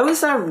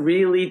 those are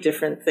really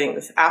different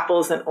things,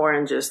 apples and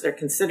oranges. They're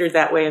considered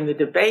that way in the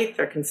debate.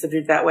 They're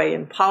considered that way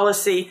in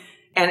policy.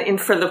 And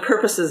for the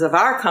purposes of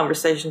our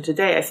conversation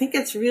today, I think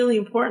it's really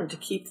important to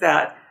keep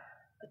that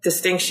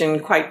distinction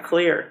quite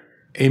clear.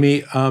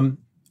 Amy,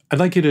 I'd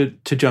like you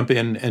to jump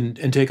in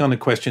and take on a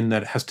question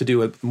that has to do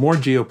with more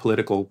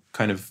geopolitical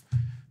kind of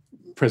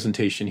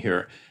presentation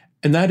here.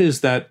 And that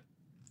is that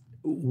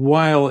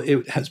while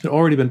it has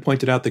already been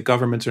pointed out that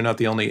governments are not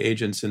the only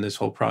agents in this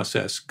whole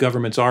process,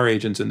 governments are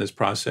agents in this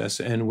process.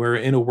 And we're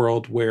in a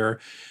world where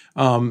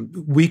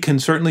we can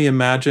certainly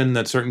imagine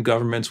that certain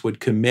governments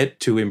would commit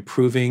to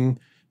improving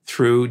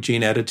through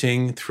gene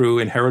editing, through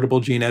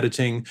inheritable gene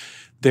editing,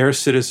 their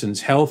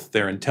citizens' health,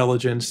 their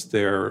intelligence,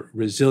 their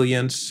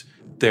resilience,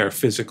 their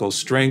physical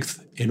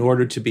strength in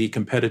order to be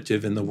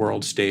competitive in the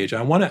world stage.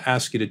 I want to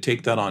ask you to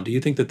take that on. Do you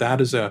think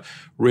that is a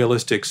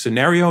realistic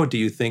scenario? Do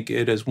you think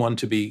it is one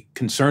to be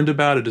concerned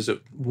about? Is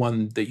it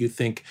one that you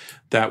think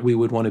that we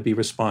would want to be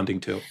responding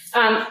to?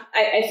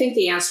 I think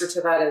the answer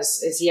to that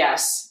is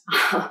yes.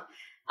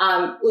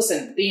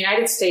 Listen, the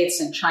United States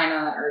and China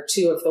are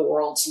two of the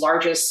world's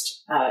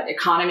largest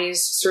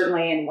economies,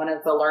 certainly in one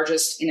of the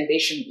largest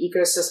innovation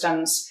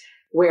ecosystems,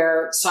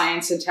 where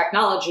science and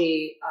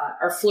technology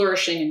are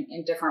flourishing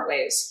in different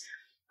ways.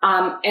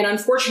 And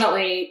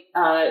unfortunately,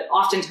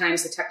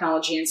 oftentimes the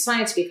technology and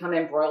science become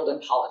embroiled in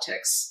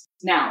politics.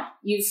 Now,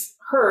 you've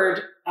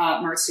heard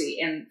Marcy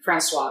and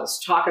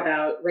Francoise talk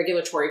about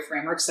regulatory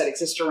frameworks that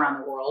exist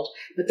around the world,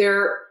 but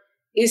there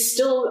is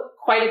still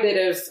quite a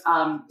bit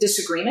of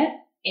disagreement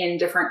in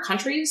different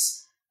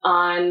countries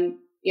on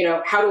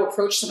how to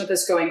approach some of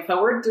this going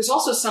forward. There's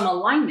also some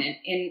alignment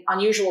in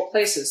unusual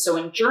places. So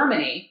in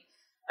Germany,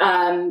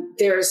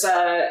 There's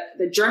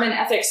the German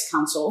Ethics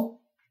Council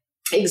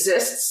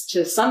exists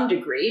to some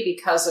degree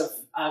because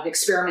of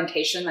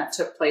experimentation that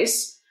took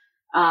place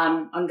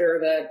under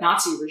the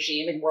Nazi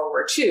regime in World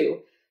War II.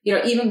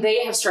 Even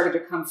they have started to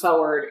come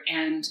forward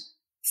and,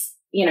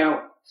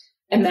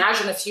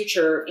 imagine a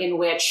future in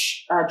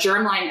which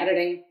germline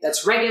editing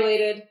that's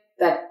regulated,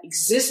 that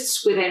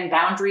exists within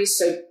boundaries.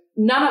 So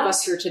none of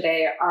us here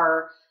today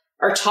are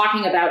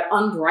talking about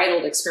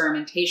unbridled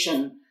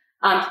experimentation,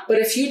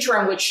 but a future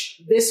in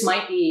which this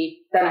might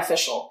be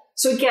beneficial.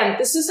 So again,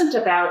 this isn't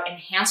about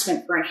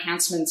enhancement for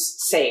enhancement's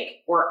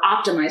sake or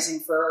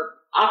optimizing for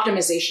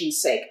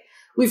optimization's sake.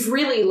 We've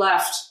really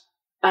left,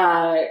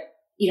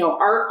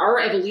 our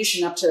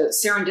evolution up to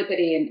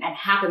serendipity and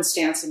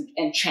happenstance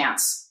and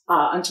chance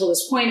until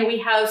this point, and we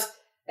have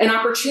an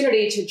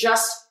opportunity to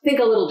just think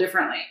a little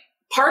differently.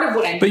 Part of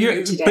what I'm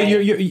hearing today.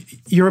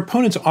 But your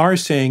opponents are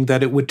saying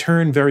that it would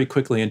turn very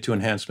quickly into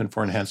enhancement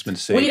for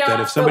enhancement's sake.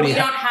 That if somebody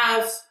don't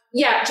have.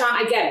 Yeah, John,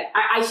 I get it.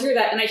 I hear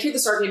that, and I hear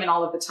this argument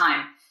all of the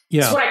time.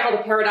 Yeah. It's what I call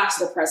the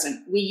paradox of the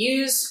present. We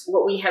use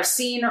what we have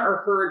seen or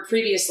heard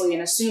previously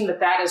and assume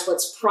that is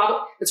what's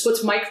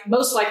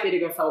most likely to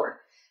go forward.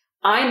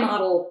 I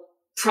model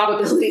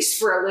probabilities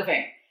for a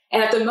living.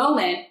 And at the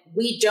moment,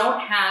 we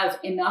don't have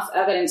enough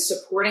evidence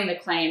supporting the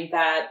claim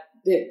that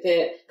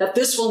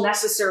this will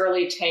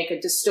necessarily take a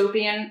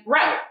dystopian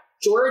route.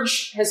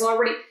 George has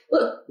already,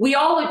 look, we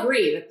all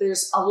agree that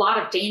there's a lot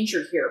of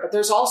danger here, but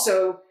there's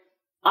also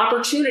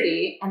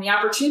opportunity, and the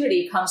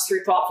opportunity comes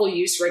through thoughtful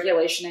use,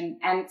 regulation,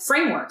 and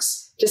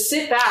frameworks. To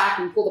sit back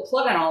and pull the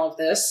plug on all of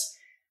this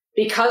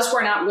because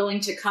we're not willing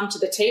to come to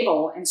the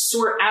table and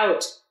sort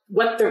out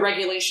what the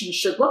regulation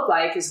should look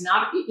like is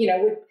not,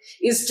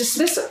 is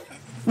dismissive.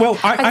 Well,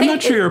 I'm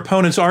not sure your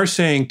opponents are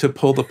saying to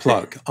pull the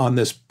plug on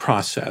this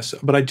process,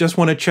 but I just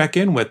want to check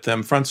in with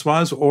them.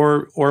 Françoise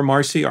or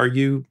Marcy,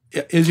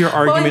 is your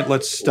argument,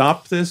 let's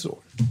stop this?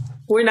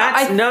 We're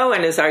not, no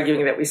one is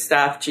arguing that we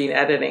stop gene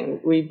editing.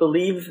 We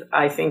believe,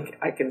 I think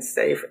I can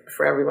say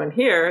for everyone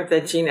here,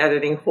 that gene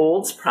editing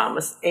holds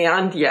promise.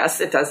 And yes,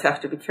 it does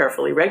have to be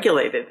carefully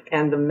regulated.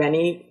 And the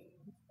many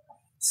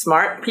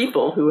smart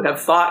people who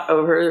have thought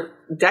over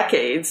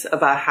decades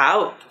about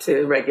how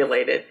to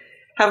regulate it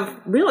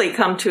have really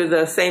come to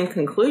the same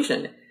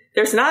conclusion.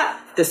 There's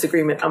not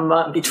disagreement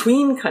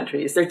between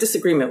countries. There's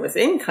disagreement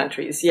within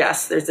countries.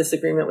 Yes, there's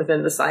disagreement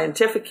within the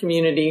scientific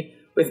community,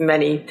 with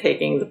many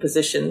taking the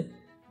position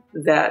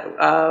that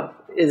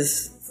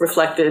is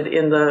reflected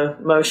in the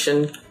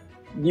motion,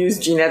 use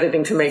gene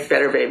editing to make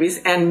better babies,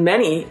 and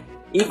many,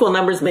 equal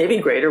numbers, maybe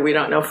greater, we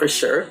don't know for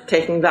sure,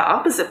 taking the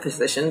opposite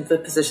position, the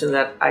position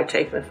that I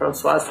take, that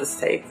Françoise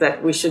take,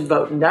 that we should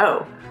vote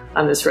no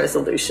on this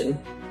resolution.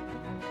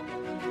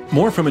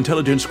 More from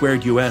Intelligence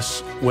Squared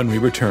US when we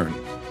return.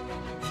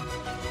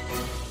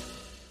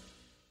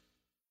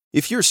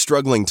 If you're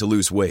struggling to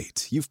lose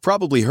weight, you've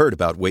probably heard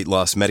about weight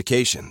loss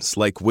medications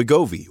like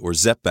Wegovy or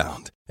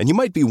Zepbound, and you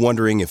might be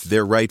wondering if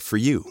they're right for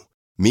you.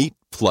 Meet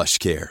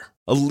PlushCare,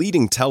 a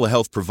leading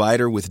telehealth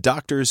provider with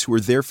doctors who are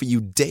there for you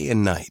day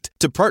and night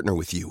to partner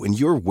with you in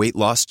your weight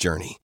loss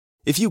journey.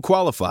 If you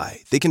qualify,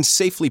 they can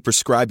safely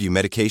prescribe you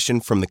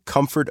medication from the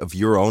comfort of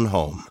your own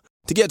home.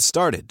 To get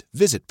started,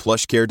 visit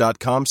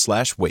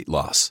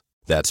plushcare.com/weight-loss.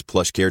 That's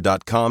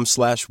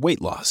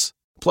plushcare.com/weight-loss.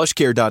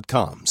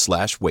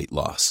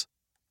 plushcare.com/weight-loss.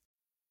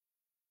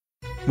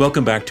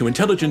 Welcome back to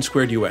Intelligence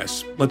Squared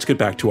US. Let's get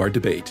back to our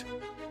debate.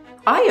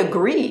 I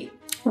agree.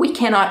 We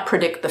cannot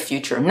predict the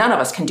future. None of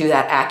us can do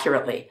that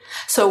accurately.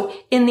 So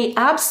in the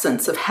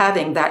absence of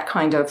having that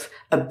kind of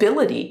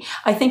ability,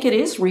 I think it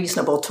is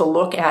reasonable to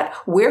look at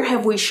where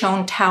have we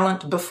shown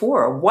talent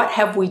before? What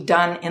have we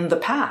done in the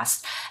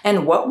past?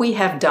 And what we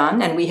have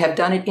done, and we have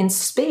done it in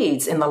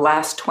spades in the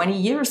last 20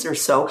 years or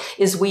so,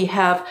 is we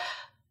have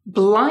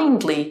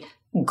blindly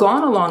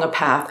gone along a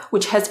path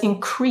which has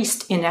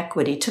increased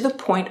inequity to the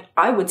point,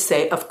 I would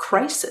say, of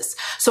crisis.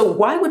 So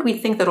why would we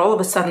think that all of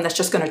a sudden that's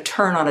just going to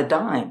turn on a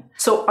dime?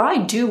 So I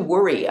do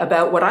worry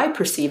about what I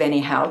perceive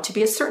anyhow to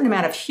be a certain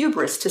amount of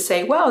hubris to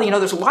say, well,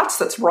 there's lots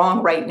that's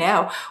wrong right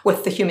now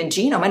with the human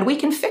genome and we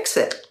can fix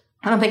it.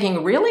 And I'm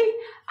thinking, really?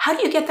 How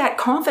do you get that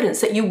confidence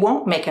that you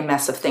won't make a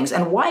mess of things?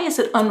 And why is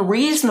it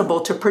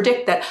unreasonable to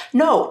predict that,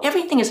 no,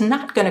 everything is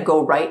not going to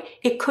go right?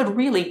 It could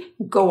really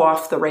go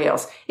off the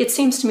rails. It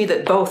seems to me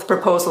that both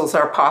proposals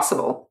are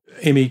possible.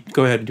 Amy,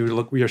 go ahead.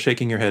 You're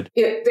shaking your head.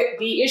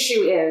 The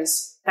issue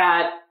is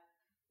that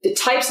the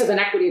types of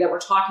inequity that we're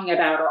talking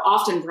about are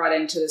often brought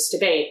into this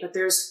debate, but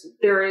there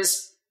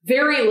is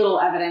very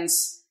little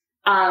evidence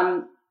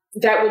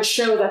that would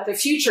show that the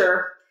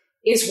future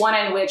is one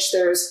in which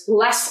there's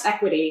less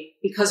equity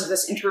because of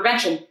this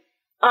intervention.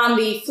 On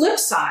the flip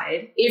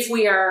side, if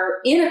we are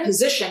in a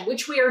position,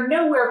 which we are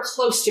nowhere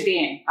close to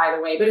being, by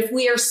the way, but if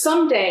we are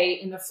someday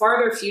in the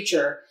farther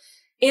future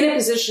in a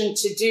position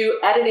to do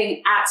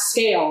editing at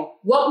scale,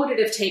 what would it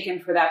have taken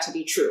for that to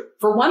be true?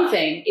 For one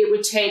thing, it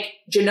would take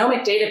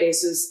genomic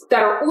databases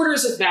that are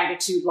orders of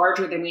magnitude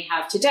larger than we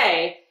have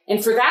today.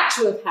 And for that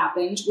to have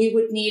happened, we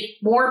would need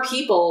more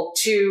people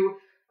to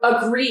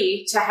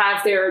agree to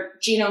have their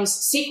genomes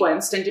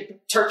sequenced and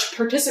to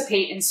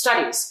participate in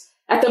studies.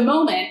 At the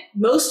moment,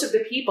 most of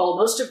the people,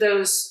 most of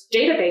those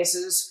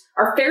databases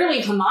are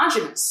fairly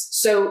homogenous.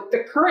 So the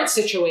current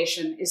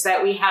situation is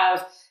that we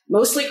have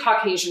mostly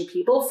Caucasian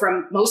people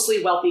from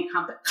mostly wealthy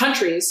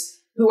countries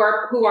who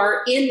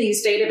are in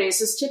these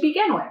databases to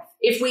begin with.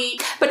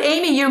 But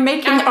Amy, you're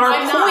making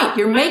our point.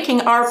 You're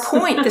making our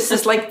point. This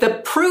is like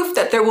the proof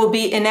that there will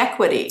be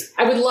inequity.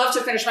 I would love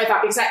to finish my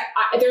thought because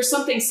there's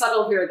something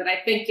subtle here that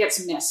I think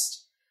gets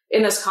missed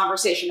in this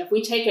conversation. If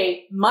we take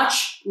a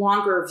much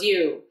longer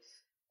view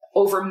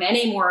over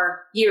many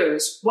more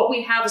years, what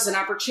we have is an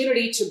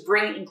opportunity to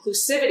bring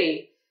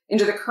inclusivity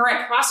into the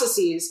current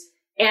processes.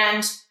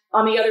 And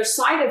on the other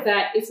side of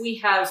that, if we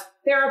have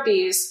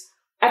therapies,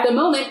 at the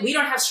moment, we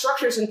don't have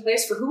structures in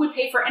place for who would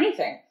pay for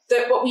anything.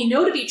 What we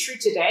know to be true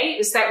today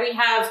is that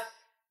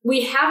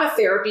we have a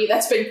therapy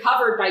that's been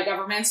covered by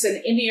governments.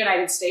 And in the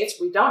United States,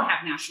 we don't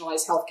have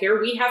nationalized healthcare.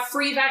 We have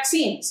free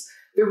vaccines.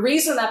 The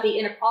reason that the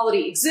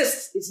inequality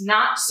exists is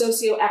not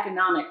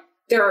socioeconomic.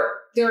 There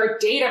are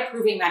data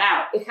proving that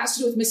out. It has to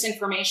do with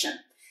misinformation.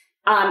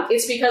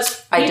 It's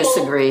because I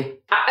disagree.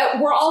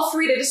 We're all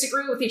free to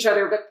disagree with each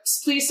other, but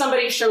please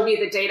somebody show me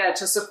the data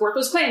to support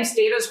those claims.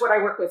 Data is what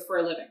I work with for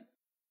a living.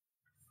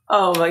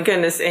 Oh my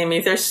goodness,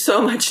 Amy, there's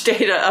so much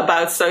data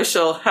about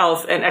social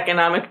health and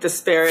economic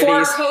disparities.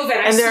 For COVID,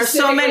 and there are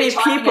so many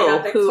people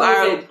who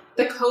are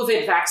the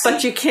COVID vaccine.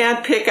 But you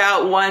can't pick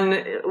out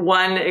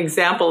one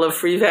example of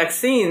free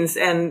vaccines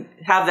and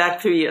have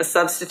that be a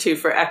substitute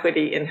for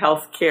equity in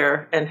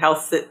healthcare and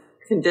health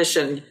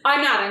condition.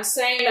 I'm not. I'm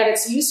saying that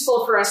it's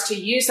useful for us to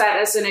use that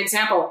as an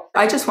example.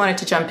 I just wanted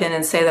to jump in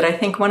and say that I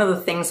think one of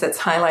the things that's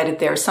highlighted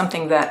there is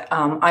something that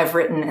I've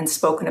written and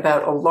spoken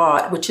about a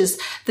lot, which is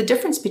the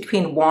difference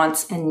between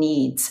wants and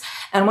needs.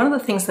 And one of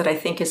the things that I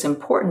think is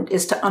important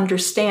is to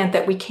understand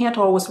that we can't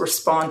always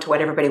respond to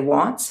what everybody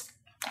wants.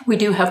 We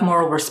do have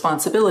moral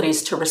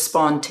responsibilities to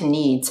respond to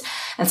needs.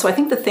 And so I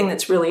think the thing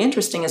that's really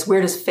interesting is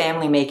where does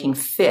family making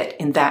fit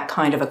in that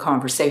kind of a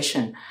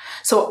conversation?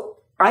 So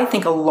I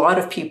think a lot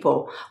of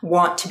people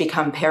want to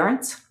become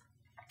parents.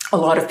 A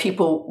lot of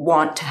people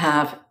want to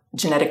have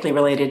genetically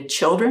related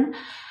children.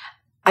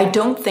 I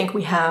don't think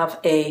we have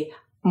a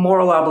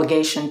moral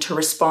obligation to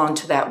respond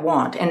to that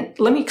want. And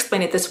let me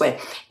explain it this way.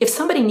 If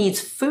somebody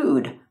needs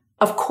food,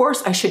 of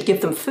course I should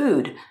give them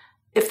food.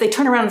 If they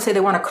turn around and say they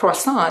want a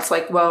croissant, it's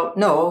like, well,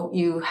 no,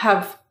 you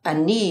have a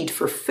need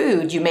for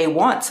food. You may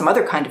want some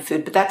other kind of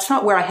food, but that's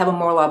not where I have a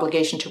moral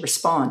obligation to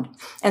respond.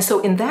 And so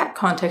in that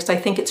context, I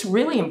think it's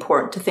really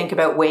important to think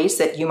about ways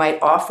that you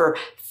might offer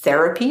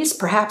therapies,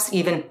 perhaps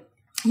even,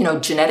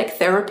 genetic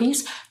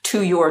therapies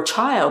to your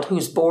child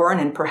who's born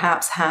and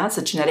perhaps has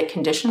a genetic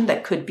condition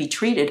that could be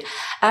treated,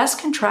 as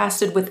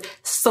contrasted with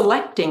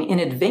selecting in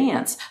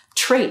advance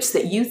traits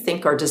that you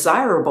think are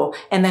desirable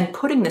and then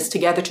putting this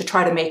together to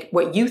try to make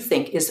what you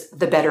think is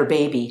the better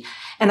baby.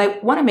 And I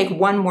want to make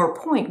one more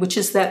point, which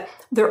is that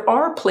there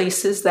are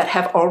places that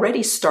have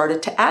already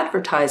started to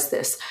advertise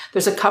this.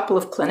 There's a couple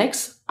of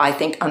clinics, I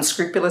think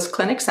unscrupulous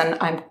clinics, and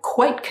I'm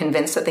quite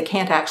convinced that they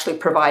can't actually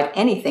provide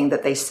anything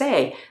that they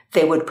say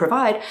they would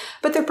provide,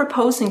 but they're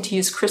proposing to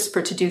use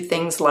CRISPR to do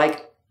things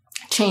like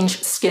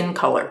change skin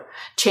color,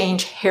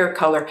 change hair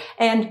color,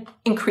 and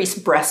increase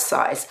breast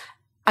size.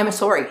 I'm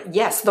sorry,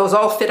 yes, those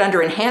all fit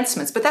under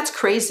enhancements, but that's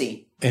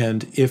crazy.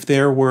 And if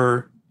there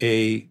were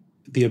the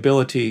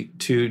ability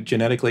to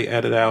genetically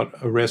edit out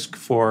a risk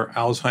for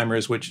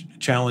Alzheimer's, which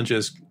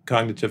challenges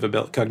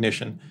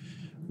cognition,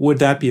 would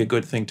that be a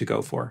good thing to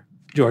go for?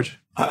 George?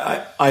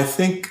 I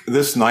think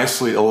this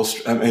nicely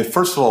illustrates,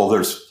 first of all,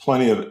 there's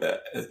plenty of,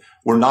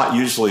 we're not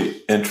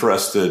usually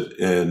interested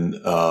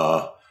in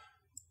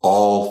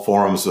all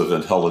forms of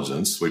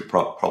intelligence. We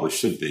probably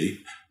should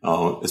be.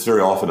 It's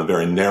very often a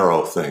very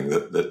narrow thing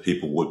that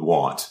people would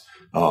want.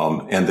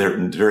 And they're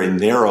very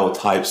narrow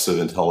types of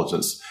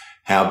intelligence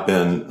have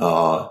been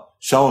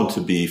shown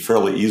to be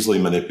fairly easily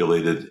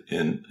manipulated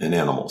in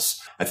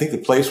animals. I think the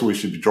place where we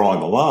should be drawing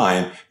the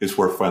line is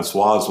where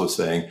Françoise was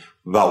saying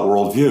about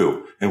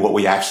worldview and what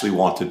we actually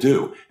want to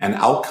do and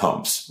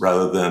outcomes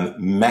rather than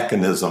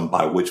mechanism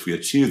by which we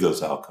achieve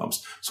those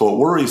outcomes. So what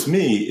worries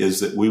me is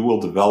that we will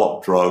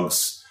develop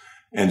drugs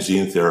and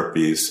gene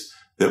therapies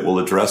that will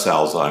address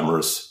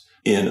Alzheimer's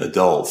in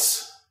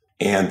adults,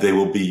 and they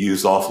will be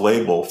used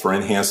off-label for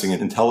enhancing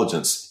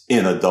intelligence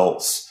in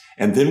adults.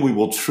 And then we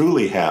will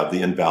truly have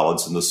the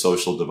imbalance and the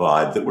social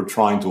divide that we're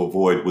trying to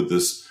avoid with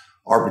this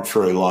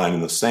arbitrary line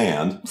in the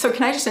sand. So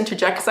can I just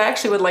interject? Because I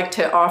actually would like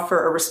to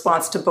offer a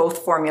response to both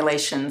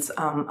formulations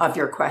of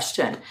your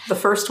question. The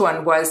first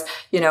one was,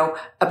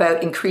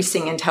 about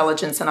increasing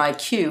intelligence and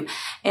IQ.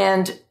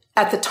 And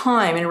at the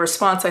time, in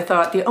response, I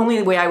thought the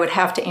only way I would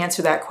have to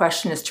answer that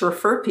question is to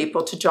refer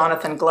people to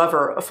Jonathan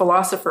Glover, a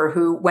philosopher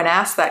who, when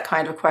asked that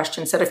kind of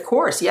question, said, of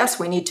course, yes,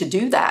 we need to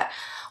do that.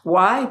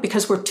 Why?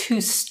 Because we're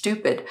too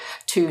stupid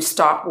to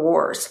stop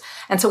wars.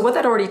 And so what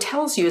that already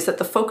tells you is that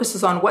the focus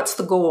is on what's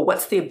the goal,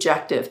 what's the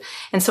objective.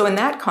 And so in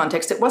that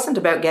context, it wasn't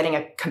about getting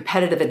a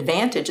competitive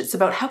advantage. It's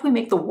about how we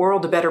make the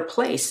world a better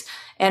place.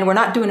 And we're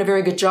not doing a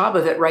very good job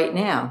of it right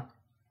now.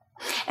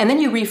 And then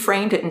you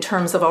reframed it in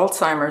terms of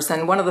Alzheimer's.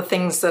 And one of the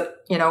things that,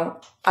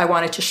 I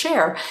wanted to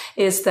share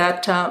is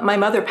that my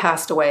mother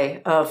passed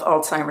away of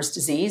Alzheimer's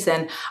disease,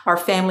 and our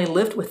family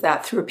lived with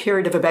that through a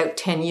period of about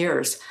 10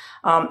 years.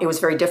 It was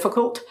very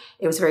difficult.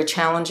 It was very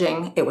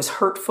challenging. It was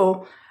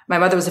hurtful. My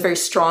mother was a very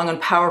strong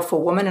and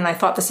powerful woman, and I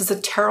thought this is a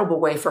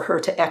terrible way for her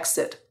to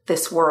exit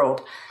this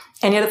world.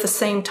 And yet at the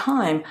same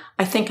time,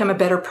 I think I'm a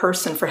better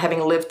person for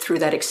having lived through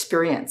that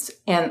experience.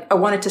 And I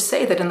wanted to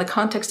say that in the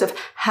context of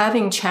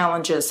having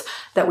challenges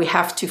that we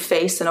have to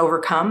face and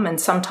overcome,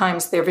 and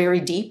sometimes they're very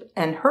deep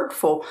and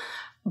hurtful,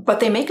 but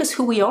they make us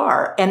who we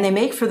are, and they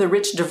make for the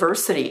rich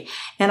diversity.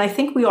 And I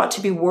think we ought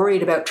to be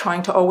worried about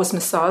trying to always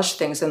massage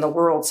things in the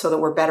world so that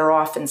we're better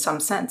off in some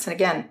sense. And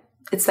again,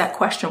 it's that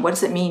question, what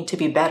does it mean to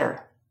be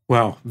better?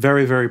 Well,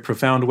 very, very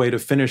profound way to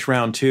finish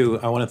round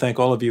 2. I want to thank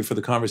all of you for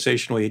the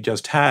conversation we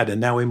just had.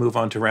 And now we move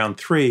on to round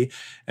 3.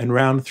 And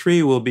round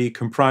 3 will be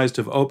comprised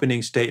of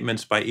opening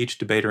statements by each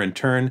debater in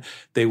turn.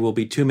 They will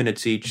be 2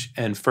 minutes each.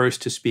 And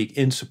first to speak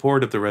in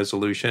support of the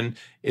resolution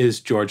is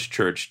George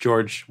Church.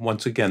 George,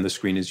 once again, the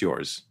screen is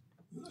yours.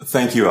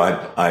 Thank you.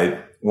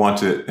 I want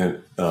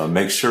to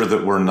make sure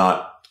that we're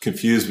not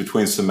confused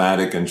between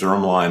somatic and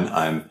germline.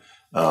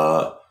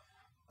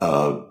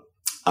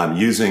 I'm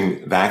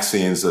using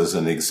vaccines as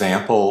an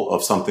example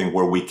of something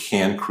where we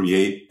can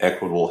create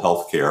equitable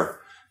healthcare,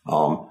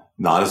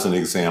 not as an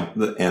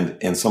example,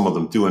 and some of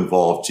them do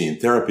involve gene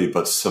therapy,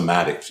 but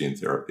somatic gene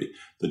therapy.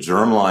 The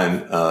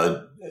germline,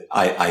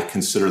 I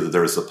consider that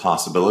there is a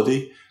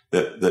possibility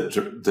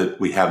that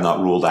we have not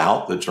ruled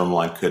out that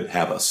germline could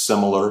have a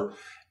similar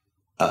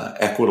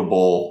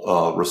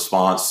equitable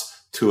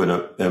response to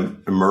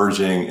an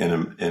emerging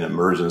and an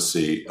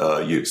emergency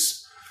use.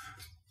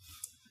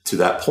 To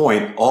that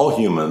point, all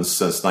humans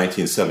since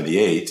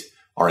 1978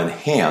 are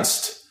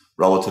enhanced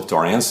relative to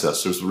our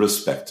ancestors with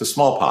respect to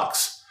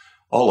smallpox.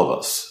 All of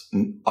us,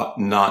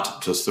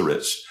 not just the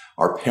rich.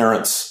 Our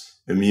parents'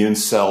 immune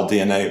cell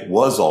DNA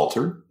was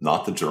altered,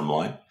 not the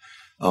germline.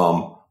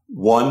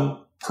 1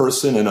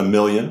 person in a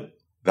million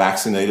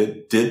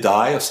vaccinated did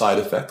die of side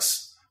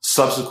effects.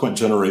 Subsequent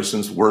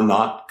generations were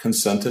not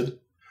consented.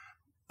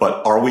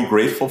 But are we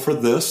grateful for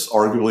this,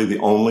 arguably the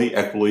only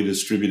equitably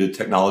distributed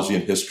technology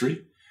in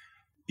history?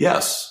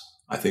 Yes,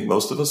 I think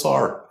most of us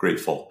are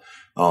grateful.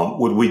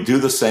 Would we do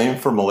the same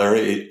for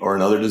malaria or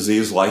another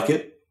disease like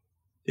it?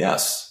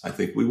 Yes, I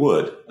think we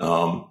would.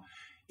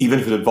 Even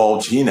if it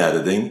involved gene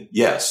editing,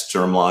 yes,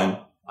 germline,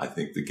 I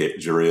think the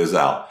jury is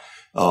out.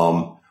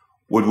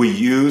 Would we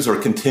use or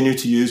continue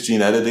to use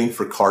gene editing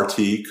for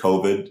CAR-T,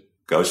 COVID,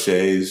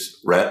 Gaucher's,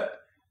 Rett,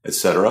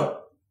 etc.?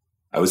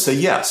 I would say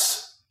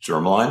yes.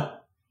 Germline,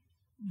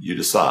 you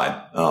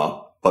decide.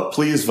 But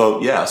please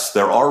vote yes.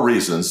 There are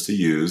reasons to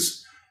use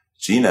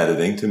gene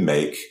editing to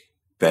make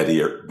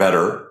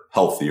better,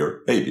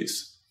 healthier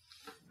babies.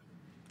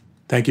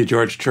 Thank you,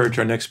 George Church.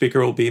 Our next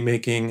speaker will be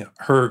making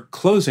her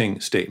closing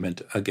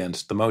statement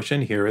against the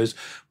motion. Here is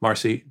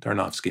Marcy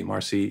Darnofsky.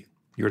 Marcy,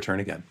 your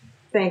turn again.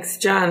 Thanks,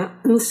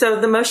 John.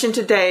 So the motion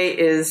today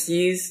is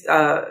use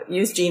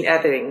gene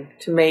editing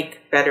to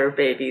make better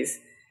babies.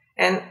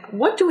 And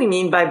what do we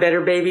mean by better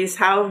babies?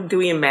 How do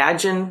we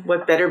imagine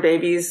what better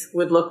babies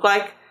would look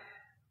like?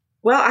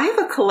 Well, I have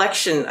a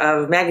collection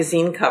of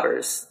magazine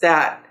covers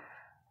that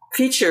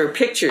feature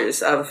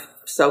pictures of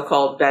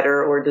so-called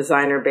better or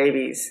designer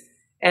babies.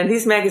 And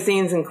these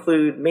magazines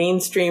include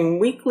mainstream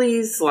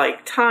weeklies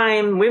like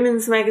Time,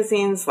 women's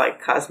magazines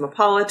like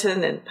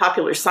Cosmopolitan, and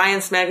popular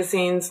science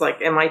magazines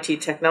like MIT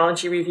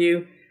Technology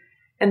Review.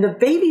 And the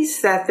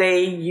babies that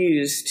they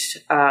used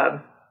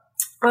on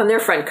their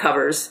front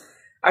covers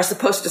are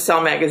supposed to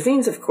sell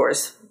magazines, of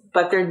course,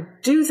 but they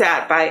do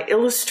that by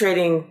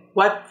illustrating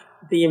what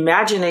the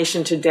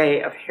imagination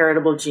today of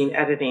heritable gene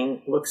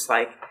editing looks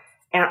like.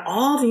 And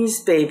all these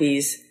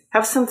babies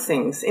have some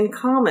things in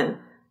common.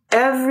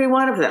 Every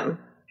one of them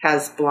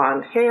has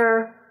blonde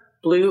hair,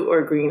 blue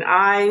or green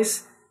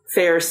eyes,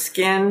 fair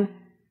skin.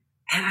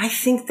 And I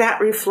think that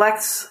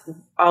reflects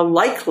a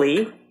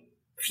likely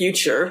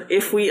future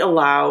if we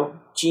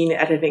allow gene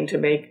editing to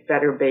make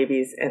better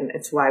babies. And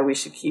it's why we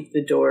should keep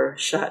the door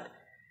shut.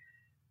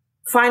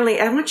 Finally,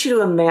 I want you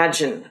to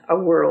imagine a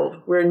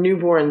world where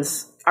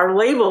newborns are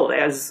labeled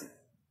as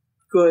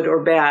good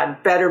or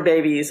bad, better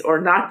babies or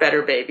not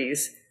better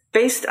babies,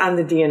 based on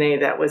the DNA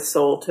that was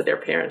sold to their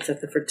parents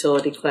at the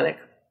fertility clinic.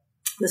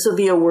 This would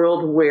be a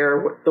world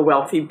where the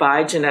wealthy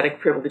buy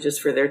genetic privileges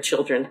for their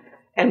children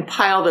and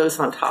pile those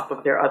on top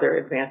of their other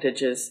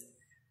advantages.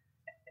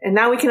 And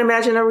now we can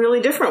imagine a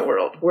really different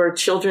world where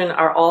children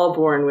are all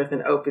born with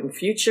an open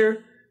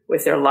future,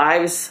 with their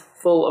lives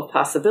full of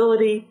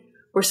possibility,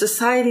 where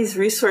society's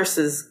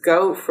resources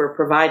go for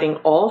providing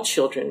all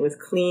children with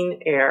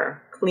clean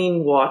air,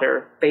 clean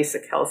water,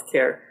 basic health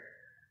care.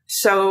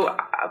 So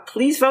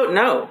please vote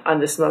no on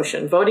this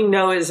motion. Voting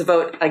no is a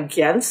vote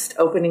against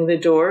opening the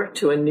door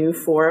to a new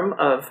form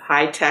of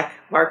high-tech,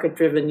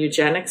 market-driven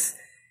eugenics.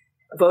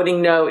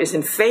 Voting no is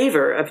in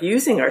favor of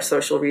using our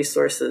social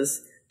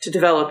resources to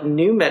develop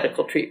new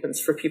medical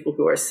treatments for people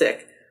who are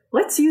sick.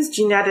 Let's use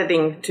gene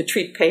editing to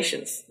treat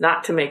patients,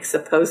 not to make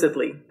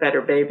supposedly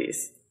better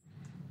babies.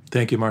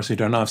 Thank you, Marcy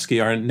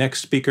Darnofsky. Our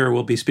next speaker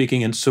will be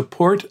speaking in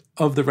support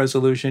of the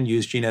resolution,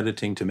 Use Gene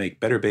Editing to Make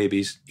Better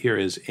Babies. Here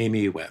is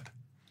Amy Webb.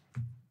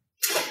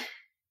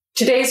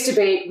 Today's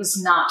debate was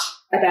not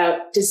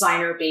about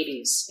designer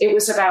babies. It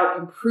was about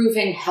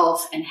improving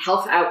health and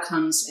health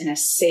outcomes in a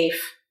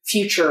safe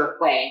future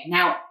way.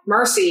 Now,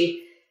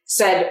 Marcy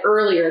said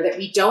earlier that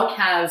we don't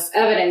have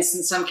evidence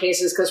in some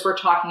cases because we're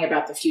talking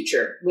about the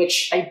future,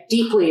 which I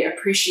deeply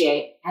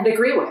appreciate and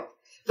agree with.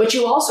 But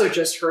you also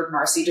just heard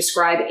Marcy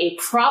describe a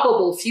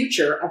probable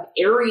future of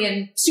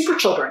Aryan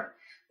superchildren.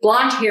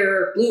 Blonde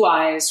hair, blue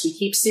eyes, we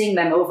keep seeing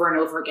them over and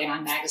over again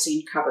on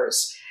magazine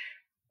covers.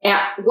 And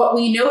what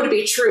we know to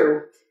be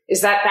true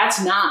is that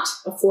that's not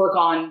a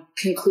foregone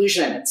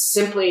conclusion. It's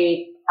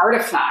simply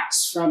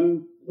artifacts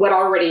from what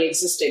already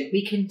existed.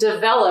 We can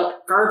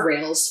develop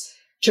guardrails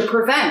to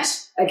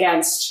prevent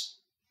against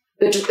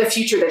the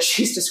future that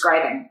she's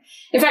describing.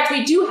 In fact,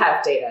 we do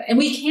have data and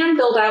we can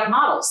build out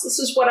models. This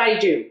is what I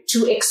do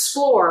to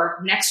explore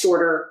next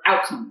order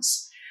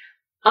outcomes.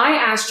 I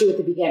asked you at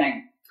the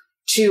beginning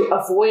to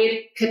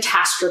avoid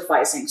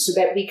catastrophizing so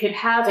that we could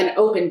have an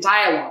open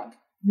dialogue,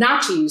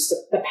 not to use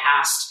the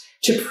past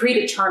to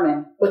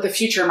predetermine what the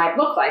future might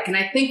look like. And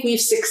I think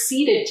we've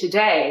succeeded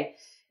today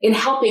in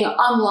helping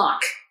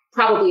unlock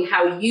probably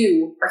how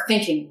you are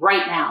thinking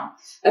right now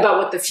about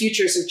what the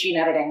futures of gene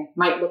editing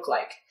might look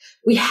like.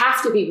 We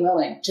have to be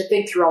willing to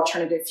think through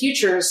alternative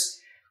futures,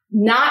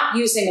 not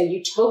using a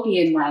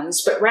utopian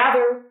lens, but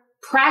rather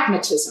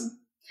pragmatism.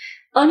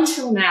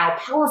 Until now,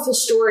 powerful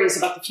stories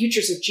about the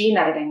futures of gene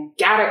editing,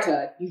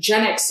 Gattaca,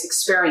 eugenics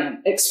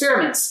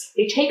experiments,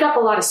 they take up a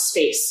lot of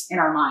space in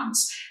our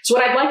minds. So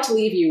what I'd like to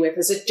leave you with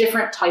is a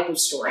different type of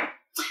story.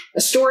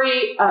 A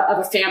story of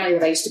a family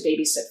that I used to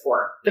babysit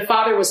for. The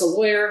father was a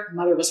lawyer, the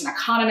mother was an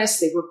economist.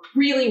 They worked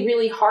really,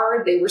 really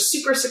hard. They were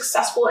super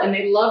successful and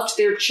they loved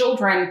their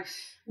children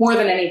more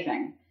than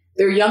anything.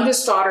 Their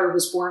youngest daughter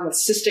was born with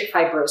cystic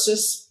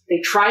fibrosis. They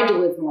tried to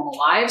live normal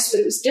lives,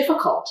 but it was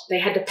difficult. They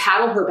had to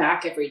paddle her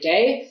back every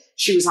day.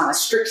 She was on a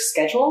strict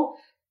schedule,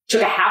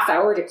 took a half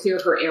hour to clear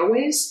her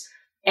airways,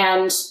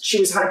 and she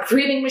was on a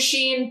breathing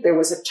machine. There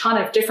was a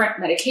ton of different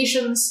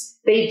medications.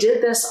 They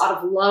did this out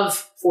of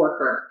love for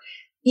her,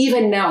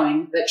 even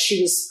knowing that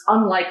she was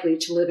unlikely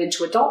to live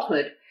into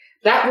adulthood.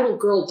 That little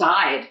girl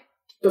died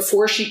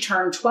before she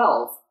turned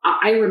 12.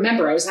 I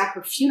remember I was at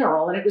her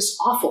funeral and it was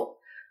awful.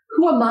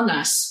 Who among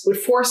us would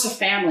force a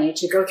family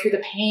to go through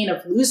the pain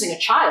of losing a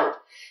child?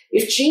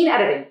 If gene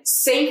editing,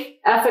 safe,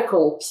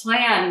 ethical,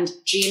 planned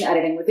gene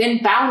editing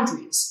within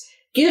boundaries,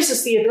 gives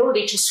us the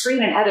ability to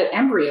screen and edit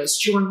embryos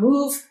to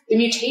remove the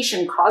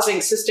mutation causing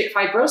cystic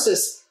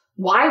fibrosis,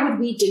 why would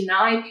we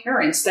deny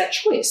parents that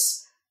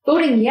choice?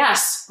 Voting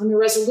yes on the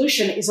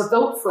resolution is a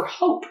vote for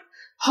hope.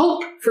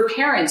 Hope for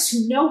parents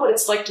who know what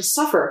it's like to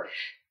suffer,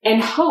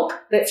 and hope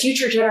that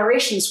future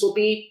generations will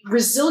be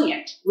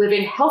resilient,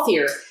 living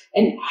healthier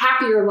and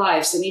happier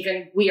lives than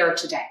even we are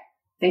today.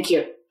 Thank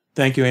you.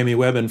 Thank you, Amy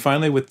Webb. And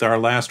finally, with our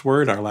last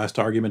word, our last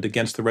argument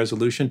against the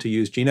resolution to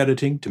use gene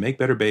editing to make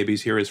better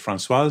babies, here is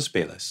Françoise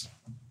Baylis.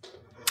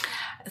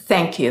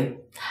 Thank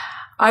you.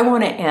 I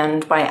want to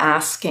end by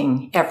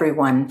asking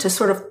everyone to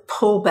sort of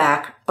pull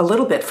back a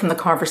little bit from the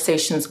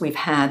conversations we've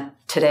had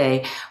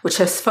today, which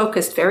has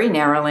focused very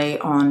narrowly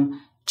on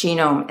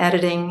genome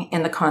editing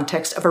in the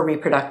context of a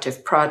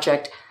reproductive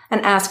project,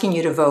 and asking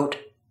you to vote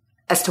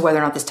as to whether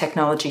or not this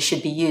technology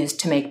should be used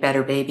to make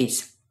better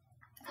babies.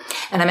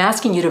 And I'm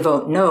asking you to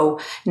vote no,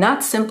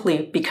 not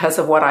simply because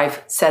of what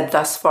I've said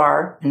thus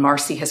far, and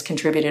Marcy has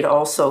contributed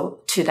also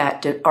to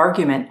that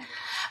argument,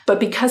 but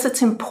because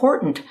it's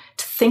important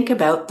to think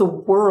about the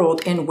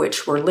world in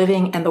which we're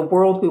living and the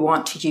world we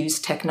want to use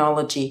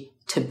technology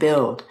to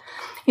build.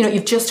 You know,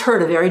 you've just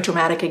heard a very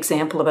dramatic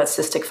example about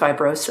cystic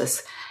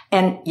fibrosis.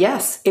 And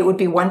yes, it would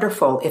be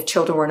wonderful if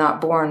children were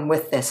not born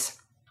with this.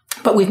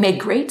 But we've made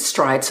great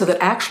strides so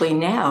that actually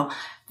now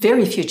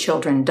very few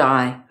children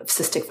die of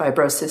cystic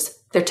fibrosis.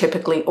 They're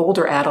typically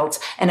older adults.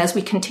 And as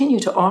we continue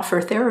to offer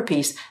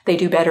therapies, they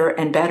do better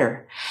and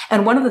better.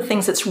 And one of the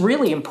things that's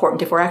really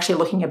important, if we're actually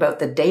looking about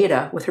the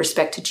data with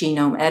respect to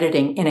genome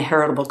editing in a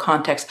heritable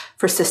context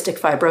for cystic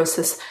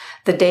fibrosis,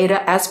 the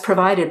data as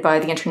provided by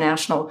the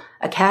International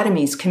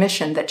Academies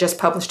Commission that just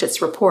published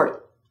its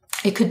report,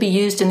 it could be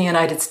used in the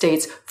United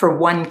States for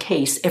one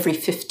case every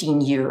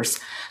 15 years.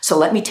 So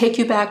let me take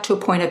you back to a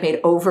point I've made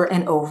over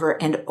and over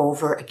and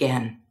over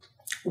again.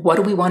 What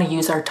do we want to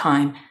use our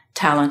time,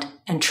 talent,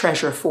 and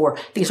treasure for?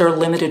 These are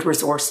limited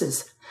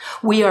resources.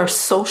 We are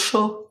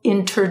social,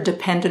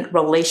 interdependent,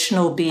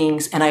 relational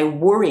beings, and I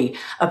worry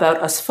about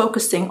us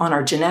focusing on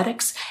our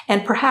genetics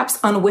and perhaps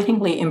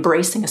unwittingly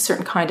embracing a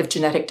certain kind of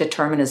genetic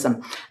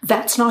determinism.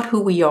 That's not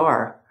who we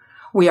are.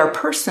 We are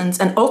persons,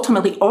 and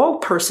ultimately all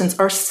persons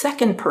are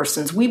second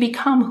persons. We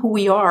become who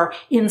we are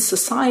in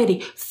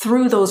society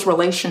through those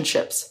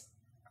relationships.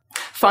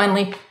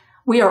 Finally,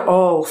 we are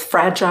all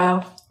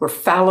fragile, we're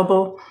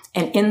fallible,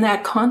 and in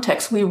that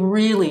context, we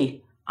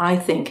really, I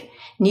think,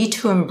 need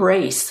to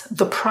embrace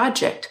the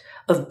project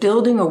of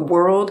building a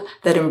world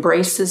that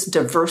embraces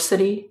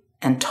diversity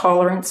and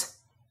tolerance.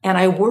 And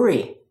I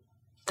worry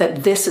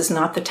that this is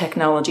not the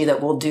technology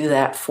that will do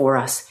that for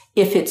us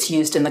if it's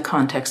used in the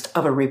context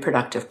of a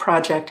reproductive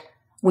project.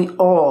 We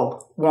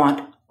all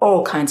want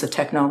all kinds of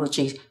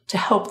technology to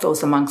help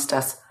those amongst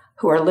us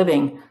who are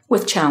living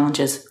with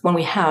challenges when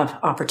we have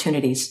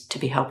opportunities to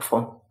be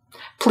helpful.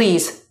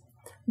 Please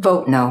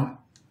vote no.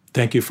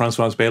 Thank you,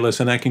 Françoise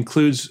Baylis. And that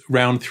concludes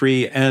round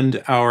 3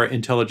 and our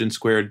Intelligence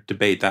Squared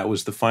debate. That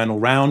was the final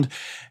round.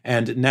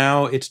 And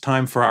now it's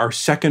time for our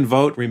second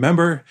vote.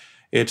 Remember,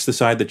 it's the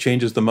side that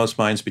changes the most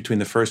minds between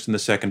the first and the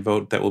second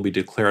vote that will be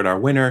declared our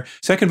winner.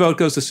 Second vote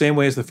goes the same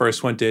way as the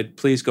first one did.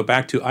 Please go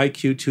back to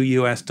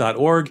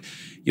iq2us.org.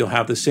 You'll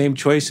have the same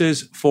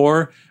choices: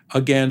 for,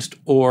 against,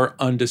 or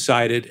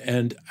undecided.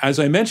 And as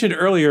I mentioned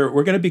earlier,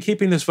 we're going to be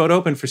keeping this vote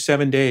open for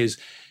 7 days.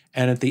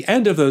 And at the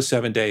end of those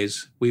 7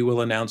 days, we will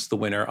announce the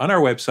winner on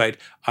our website,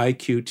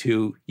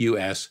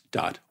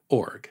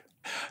 iq2us.org.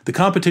 The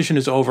competition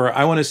is over.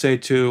 I want to say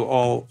to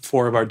all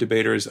 4 of our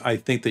debaters, I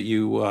think that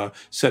you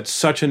set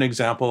such an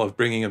example of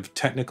bringing a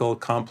technical,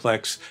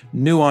 complex,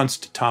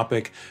 nuanced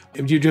topic.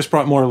 You just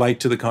brought more light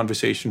to the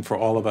conversation for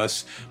all of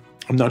us.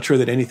 I'm not sure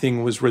that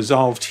anything was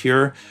resolved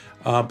here,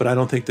 but I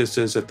don't think this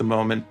is at the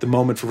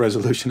moment for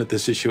resolution of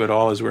this issue at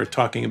all, as we're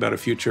talking about a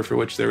future for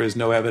which there is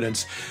no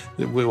evidence.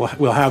 We'll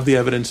have the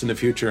evidence in the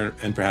future,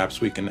 and perhaps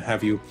we can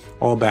have you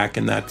all back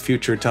in that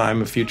future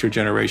time, a future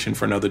generation,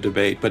 for another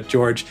debate. But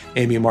George,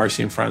 Amy,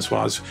 Marcy, and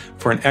Françoise,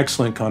 for an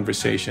excellent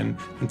conversation,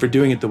 and for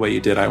doing it the way you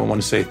did, I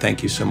want to say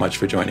thank you so much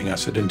for joining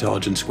us at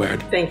Intelligence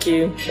Squared. Thank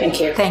you.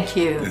 Thank you. Thank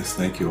you. Yes,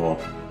 thank you all.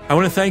 I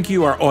want to thank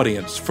you, our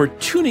audience, for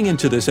tuning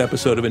into this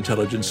episode of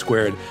Intelligence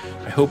Squared.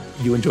 I hope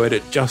you enjoyed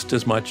it just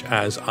as much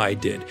as I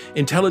did.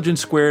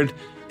 Intelligence Squared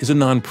is a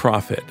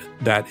nonprofit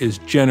that is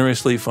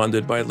generously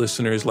funded by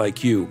listeners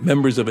like you,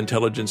 members of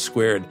Intelligence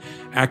Squared,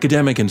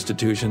 academic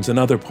institutions, and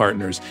other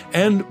partners,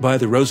 and by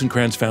the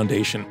Rosencrantz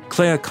Foundation.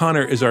 Clea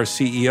Connor is our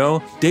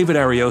CEO. David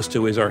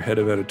Ariosto is our head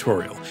of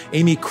editorial.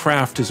 Amy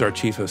Kraft is our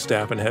chief of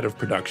staff and head of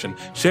production.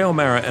 Shea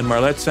O'Mara and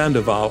Marlette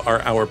Sandoval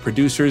are our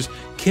producers.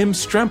 Kim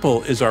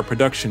Strempel is our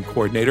production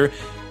coordinator.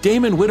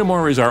 Damon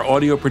Whittemore is our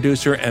audio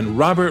producer, and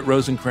Robert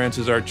Rosencrantz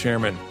is our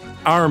chairman.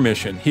 Our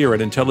mission here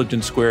at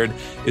Intelligence Squared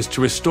is to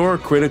restore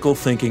critical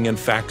thinking and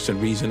facts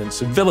and reason and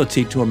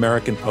civility to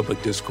American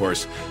public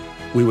discourse.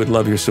 We would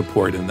love your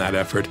support in that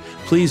effort.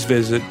 Please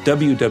visit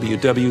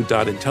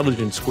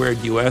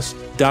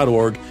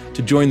www.intelligencesquaredus.org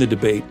to join the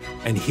debate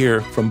and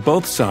hear from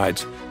both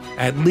sides,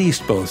 at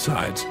least both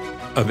sides,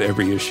 of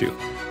every issue.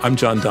 I'm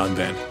John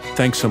Donvan.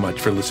 Thanks so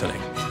much for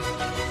listening.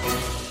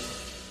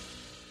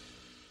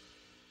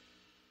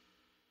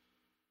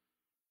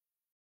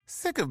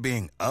 Sick of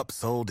being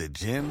upsold at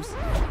gyms?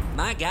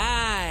 My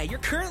guy, you're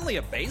currently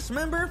a base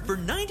member. For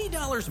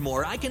 $90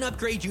 more, I can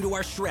upgrade you to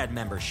our Shred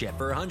membership.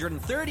 For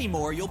 $130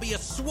 more, you'll be a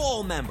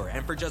Swole member.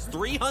 And for just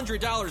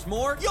 $300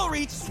 more, you'll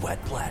reach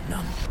Sweat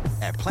Platinum.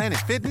 At Planet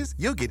Fitness,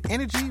 you'll get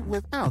energy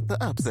without the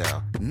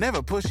upsell.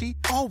 Never pushy,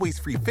 always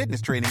free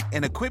fitness training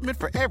and equipment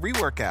for every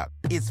workout.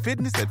 It's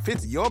fitness that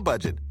fits your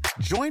budget.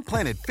 Join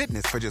Planet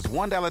Fitness for just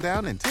 $1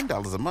 down and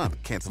 $10 a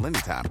month. Cancel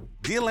anytime.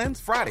 Deal ends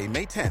Friday,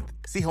 May 10th.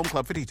 See Home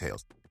Club for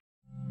details.